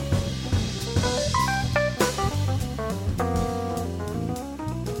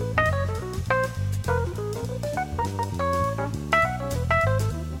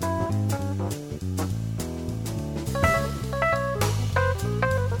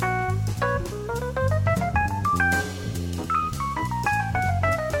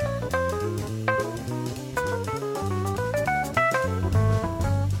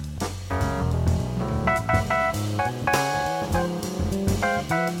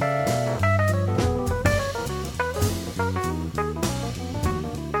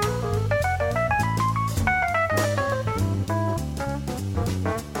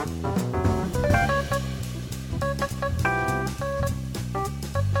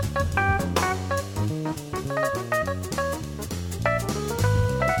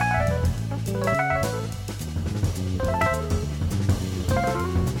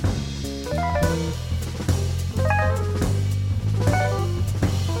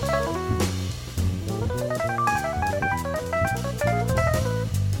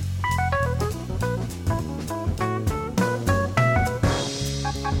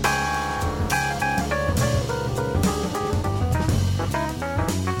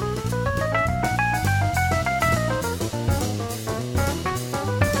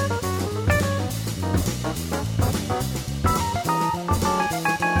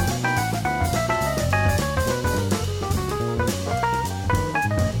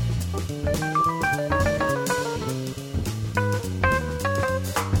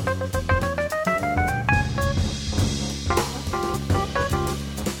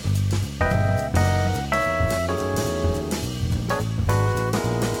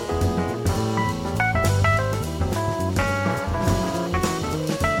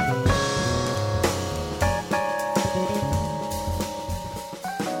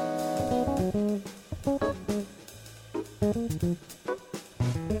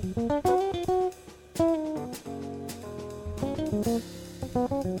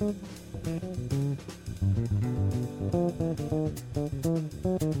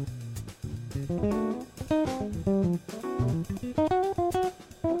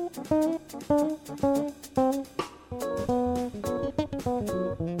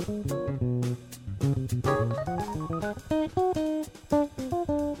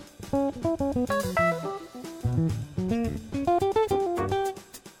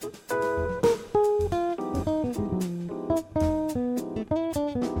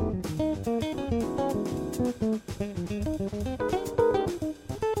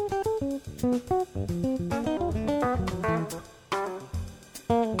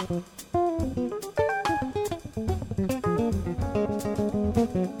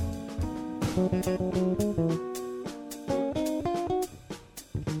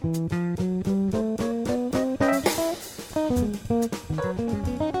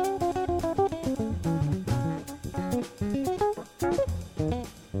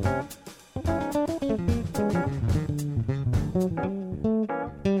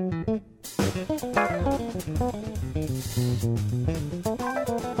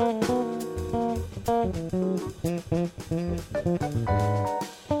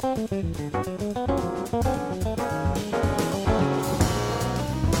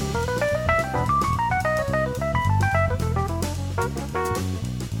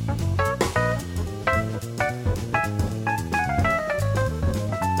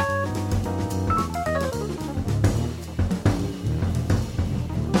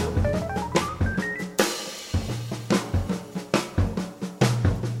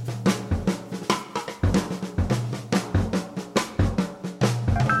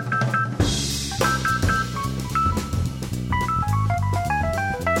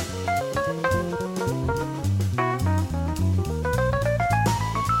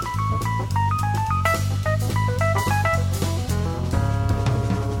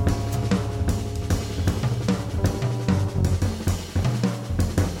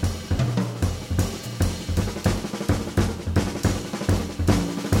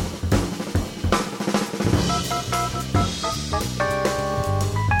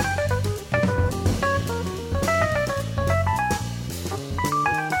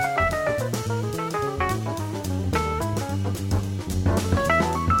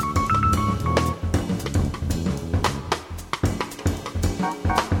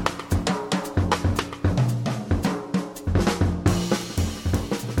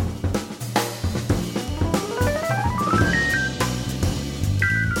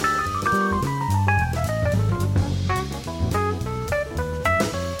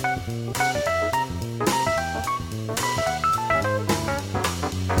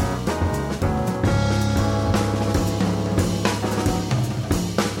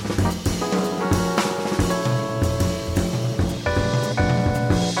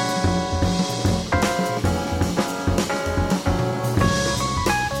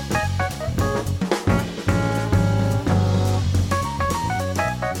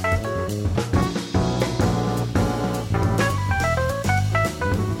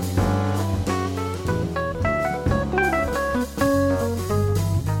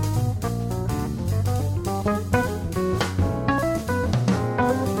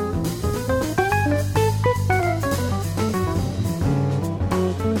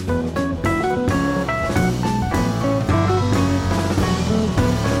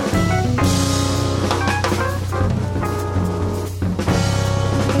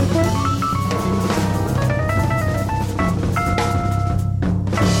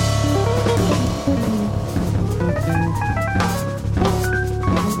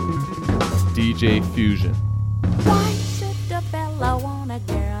 DJ Fusion. Why should a fella want a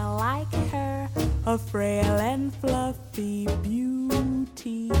girl like her? A frail and fluffy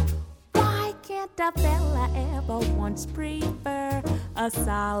beauty. Why can't a fella ever once prefer a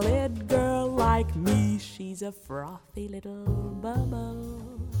solid girl like me? She's a frothy little bubble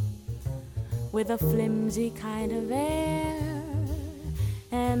with a flimsy kind of air,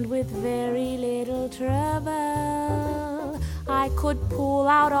 and with very little trouble I could pull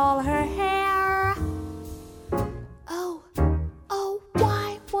out all her hair. Oh,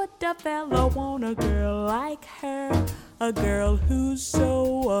 why would a fella want a girl like her? A girl who's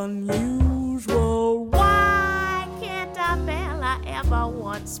so unusual. Why can't a fella ever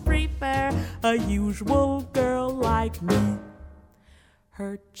once prefer a usual girl like me?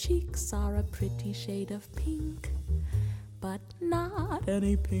 Her cheeks are a pretty shade of pink, but not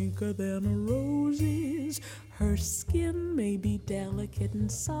any pinker than a rose's. Her skin may be delicate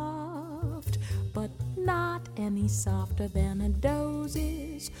and soft, but not any softer than a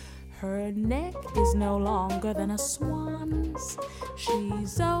dose's. Her neck is no longer than a swan's.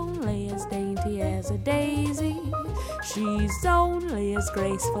 She's only as dainty as a daisy. She's only as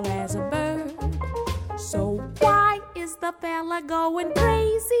graceful as a bird. So why is the fella going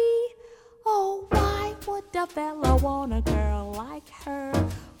crazy? Oh, why would the fella want a girl like her?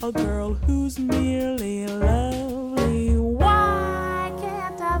 A girl who's merely lovely. Why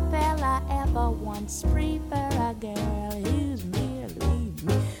can't a fella ever once prefer a girl who's merely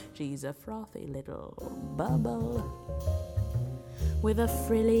me? She's a frothy little bubble with a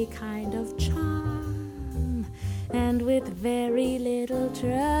frilly kind of charm, and with very little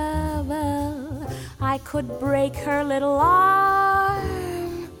trouble I could break her little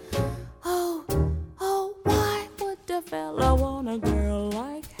arm. Oh, why would a fella want a girl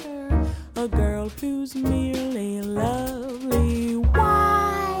like her? A girl who's merely lovely.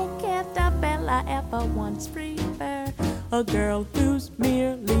 Why can't a fella ever once prefer a girl who's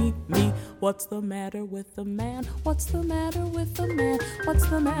merely me? What's the matter with the man? What's the matter with the man? What's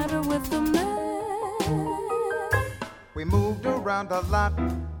the matter with the man? We moved around a lot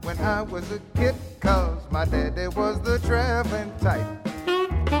when I was a kid, 'cause my daddy was the traveling type.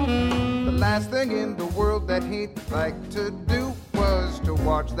 The last thing in the world that he'd like to do was to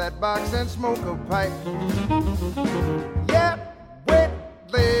watch that box and smoke a pipe. Yeah, we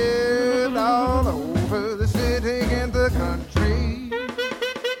lived all over the city and the country,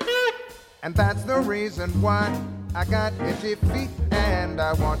 and that's the reason why I got itchy feet and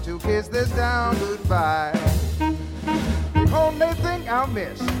I want to kiss this town goodbye. The only thing I'll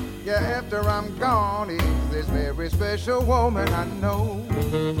miss, yeah, after I'm gone, is this very special woman I know.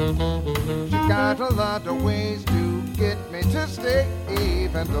 She got a lot of ways to get me to stay,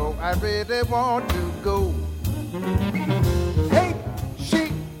 even though I really want to go. Hey,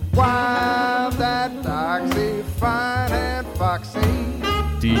 she wild, that doxy, fine and foxy.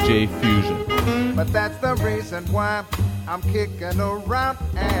 DJ Fusion. But that's the reason why I'm kicking around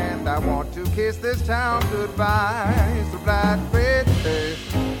and I want to kiss this town goodbye. So black pretty,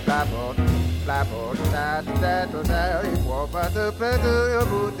 flapper, flapper, da da da da, you walk by the pleasure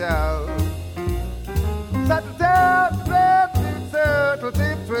of down.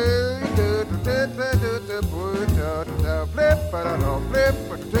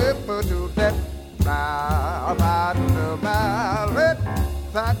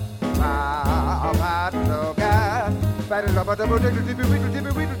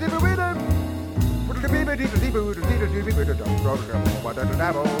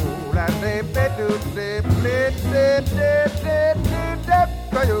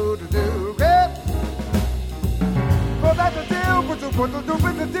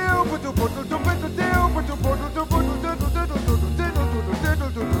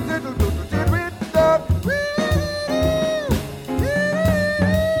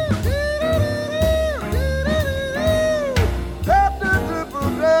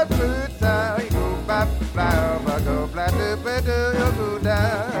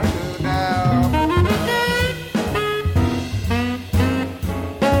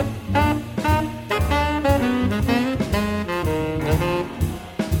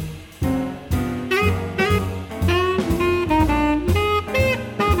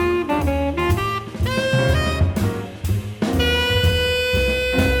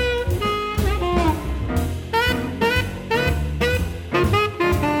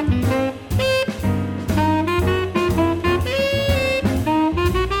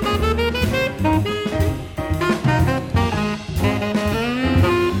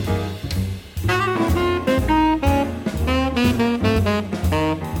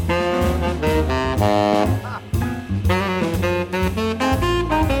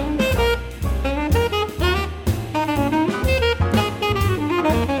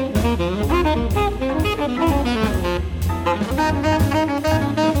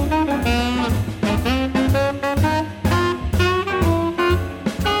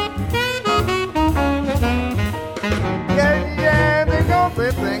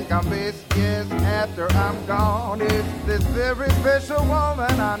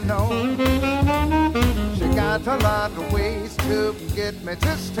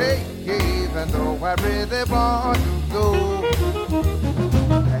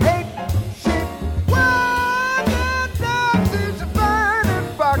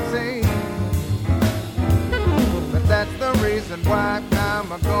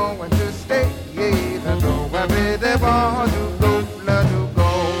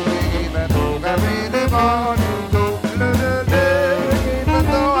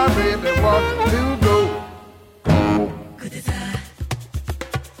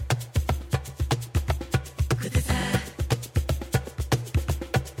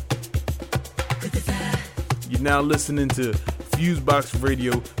 now listening to Fusebox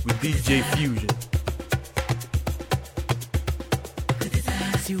Radio with DJ Fusion.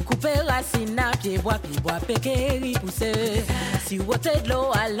 Si ou coupe racine à pied bois péqueri poussé. Si ou ôte de l'eau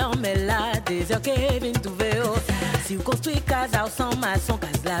à l'emmêle là, des heures Kevin trouvé. Si ou construit casa ou sans maçon,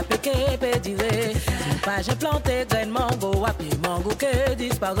 case la péqué pédiré. Si ou pas j'ai planté graine mango, à pied mango que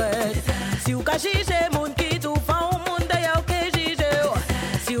disparaît. Si ou caché chez moun qui tout fan, ou moun d'ailleurs que jige.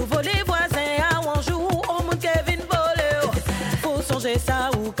 Si ou volé voisin à un jour, ou moun Kevin volé. Faut songer ça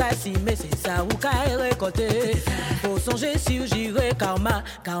ou cassi, mais c'est ça ou caille récolté. Faut songer si ou j'irai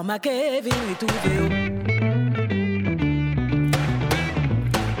karma Kevin et tout véo.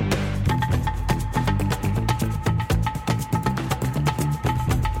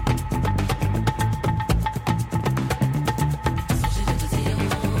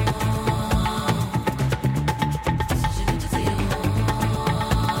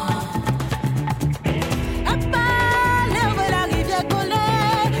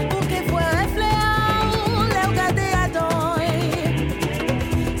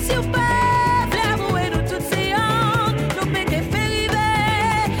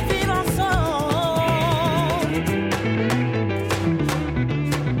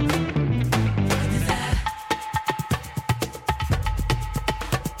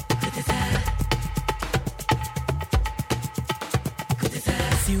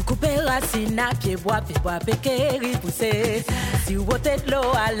 Pied bois péqueri poussé. Si vous ôtez de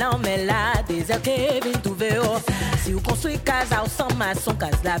l'eau à l'emmêle là, des heures Kevin trouvé. Si vous construit casa ou sans maçon,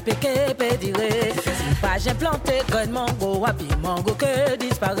 case la péqué pédiré. Si vous pas j'ai planté graine mango, à pied mango que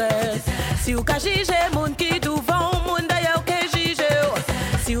disparaît. Si vous caché j'ai moun qui tout vend, moun d'ailleurs que jige.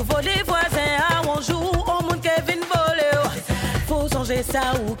 Si vous volez voisin à un jour, au moun Kevin volé. Faut songer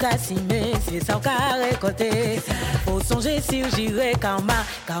ça ou cassimé, c'est ça ou qu'a récolté. Faut songer si ou j'irai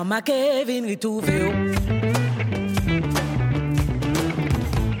karma Kevin retrouvé.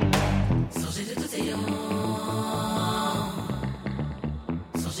 Songez de tout ayant.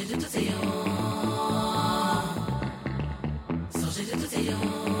 Songez de tout ayant. Songez de tout ayant.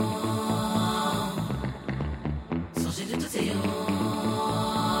 Songez de tout ayant.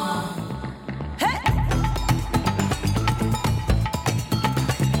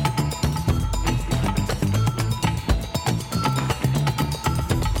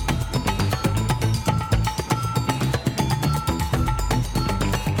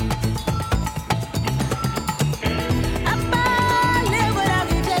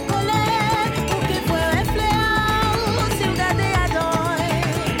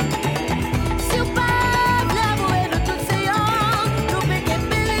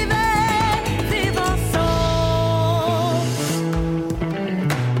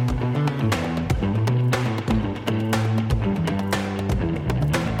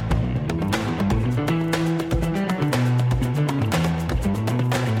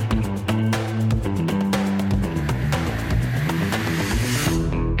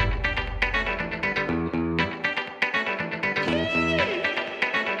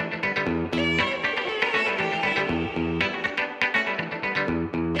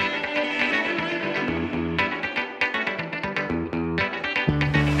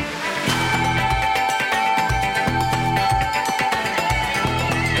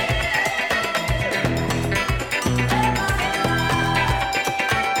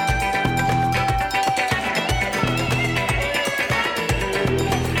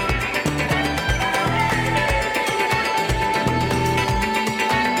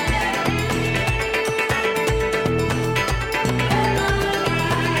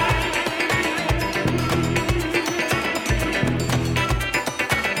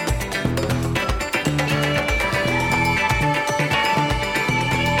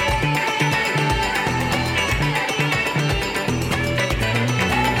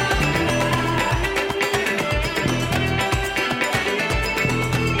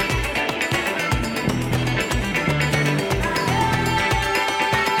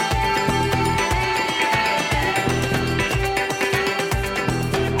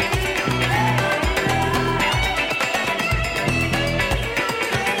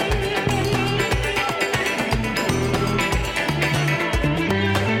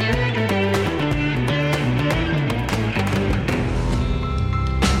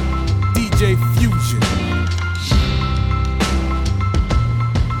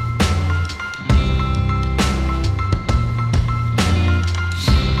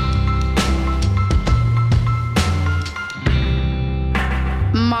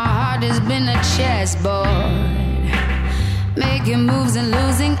 chessboard, making moves and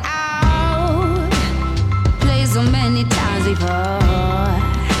losing out. Played so many times before,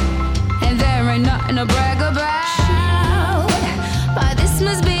 and there ain't nothing to brag about. but this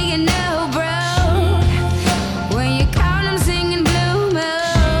must be a no, bro. When you count, I'm singing Blue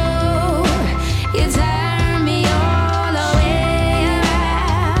Moon. You turn me all the way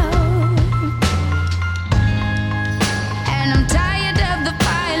around, and I'm tired of the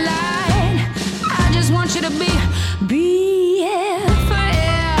firelight. I just want you to be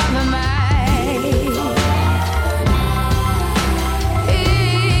forever mine.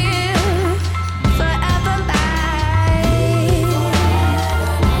 Forever mine.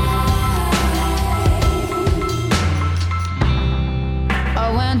 Oh,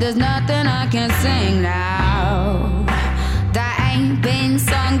 when there's nothing I can sing now that ain't been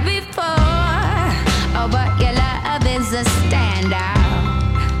sung before. Oh, but your love is a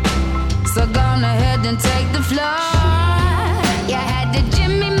standout, so go ahead and take the floor. You had to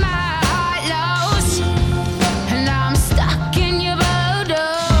Jimmy my heart lost, and now I'm stuck in your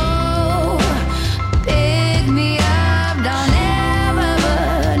voodoo. Pick me up, don't ever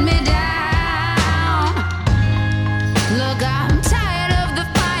put me down. Look, I'm tired of the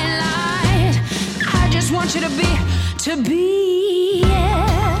fine line. I just want you to be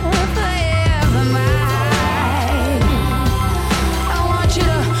forever mine. I want you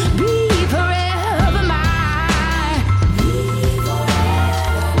to be forever mine.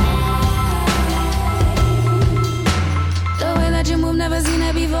 The way that you move, never seen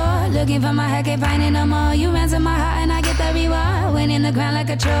it before. Looking for my head, can't find it no more. You ransom my heart and I get the reward. Winning the crown like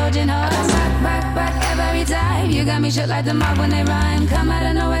a Trojan horse. Back every time. You got me shook like the mob when they rhyme. Come out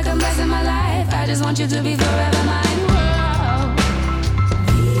of nowhere, come bless in my life. I just want you to be forever mine. Whoa.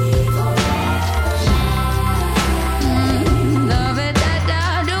 Love it that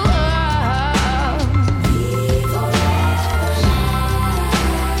I do.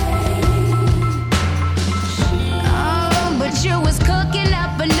 Oh, but you was cooking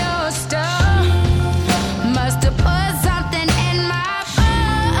up a new store. Must have put something in my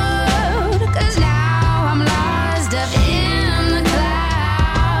food, 'cause now I'm lost up in the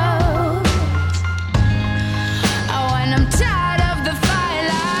clouds. Oh, and I'm tired of the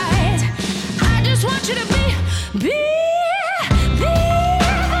firelight. I just want you to be forever mine.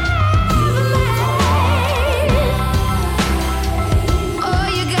 Oh,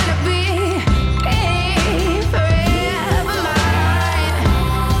 you gotta be forever mine.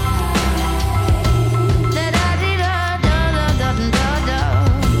 Da-da-dee-da-da-da-da-da-da.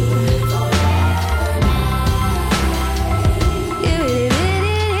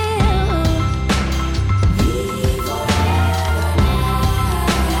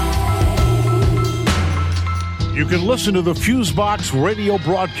 You can listen to the Fusebox radio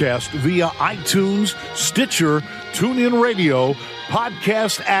broadcast via iTunes, Stitcher, TuneIn Radio,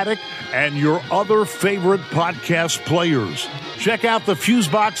 Podcast Addict, and your other favorite podcast players. Check out the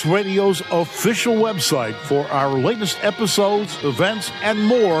Fusebox Radio's official website for our latest episodes, events, and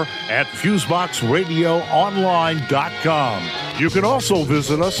more at FuseboxRadioOnline.com. You can also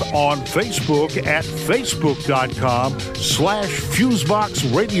visit us on Facebook at Facebook.com/Fusebox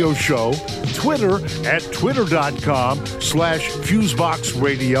Radio Show, Twitter at Twitter.com/Fusebox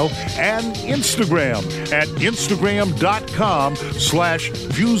Radio, and Instagram at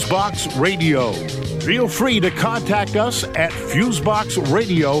Instagram.com/Fusebox Radio. Feel free to contact us at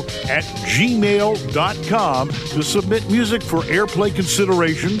FuseboxRadio@gmail.com to submit music for airplay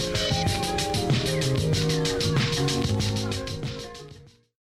consideration,